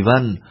ងតៃវ៉ា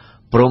ន់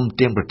ព្រម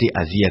ទាំងប្រទេស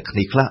អាស៊ីអាគ្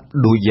នេយ៍ខ្លះ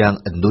ដូចយ៉ាង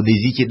ឥណ្ឌូនេ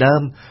ស៊ីជាដើ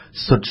ម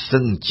សុទ្ធសឹ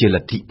ងជាល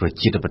ទ្ធិប្រ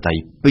ជាធិបតេយ្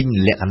យពេញ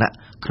លក្ខណៈ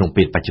ក្នុង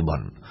ពេលបច្ចុប្ប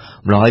ន្ន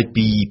ម្ល៉េះហើយ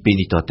ពីពេល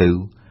នេះតទៅ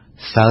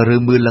សើរើ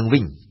មើលឡើងវិ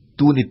ញ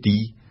តួនាទី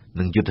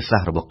និងយុទ្ធសា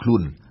ស្ត្ររបស់ខ្លួ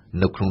ន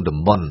នៅក្នុងតំ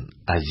បន់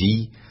អាស៊ី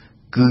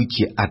គឺ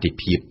ជាអតិ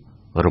ភិប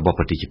របស់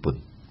ប្រទេសជប៉ុន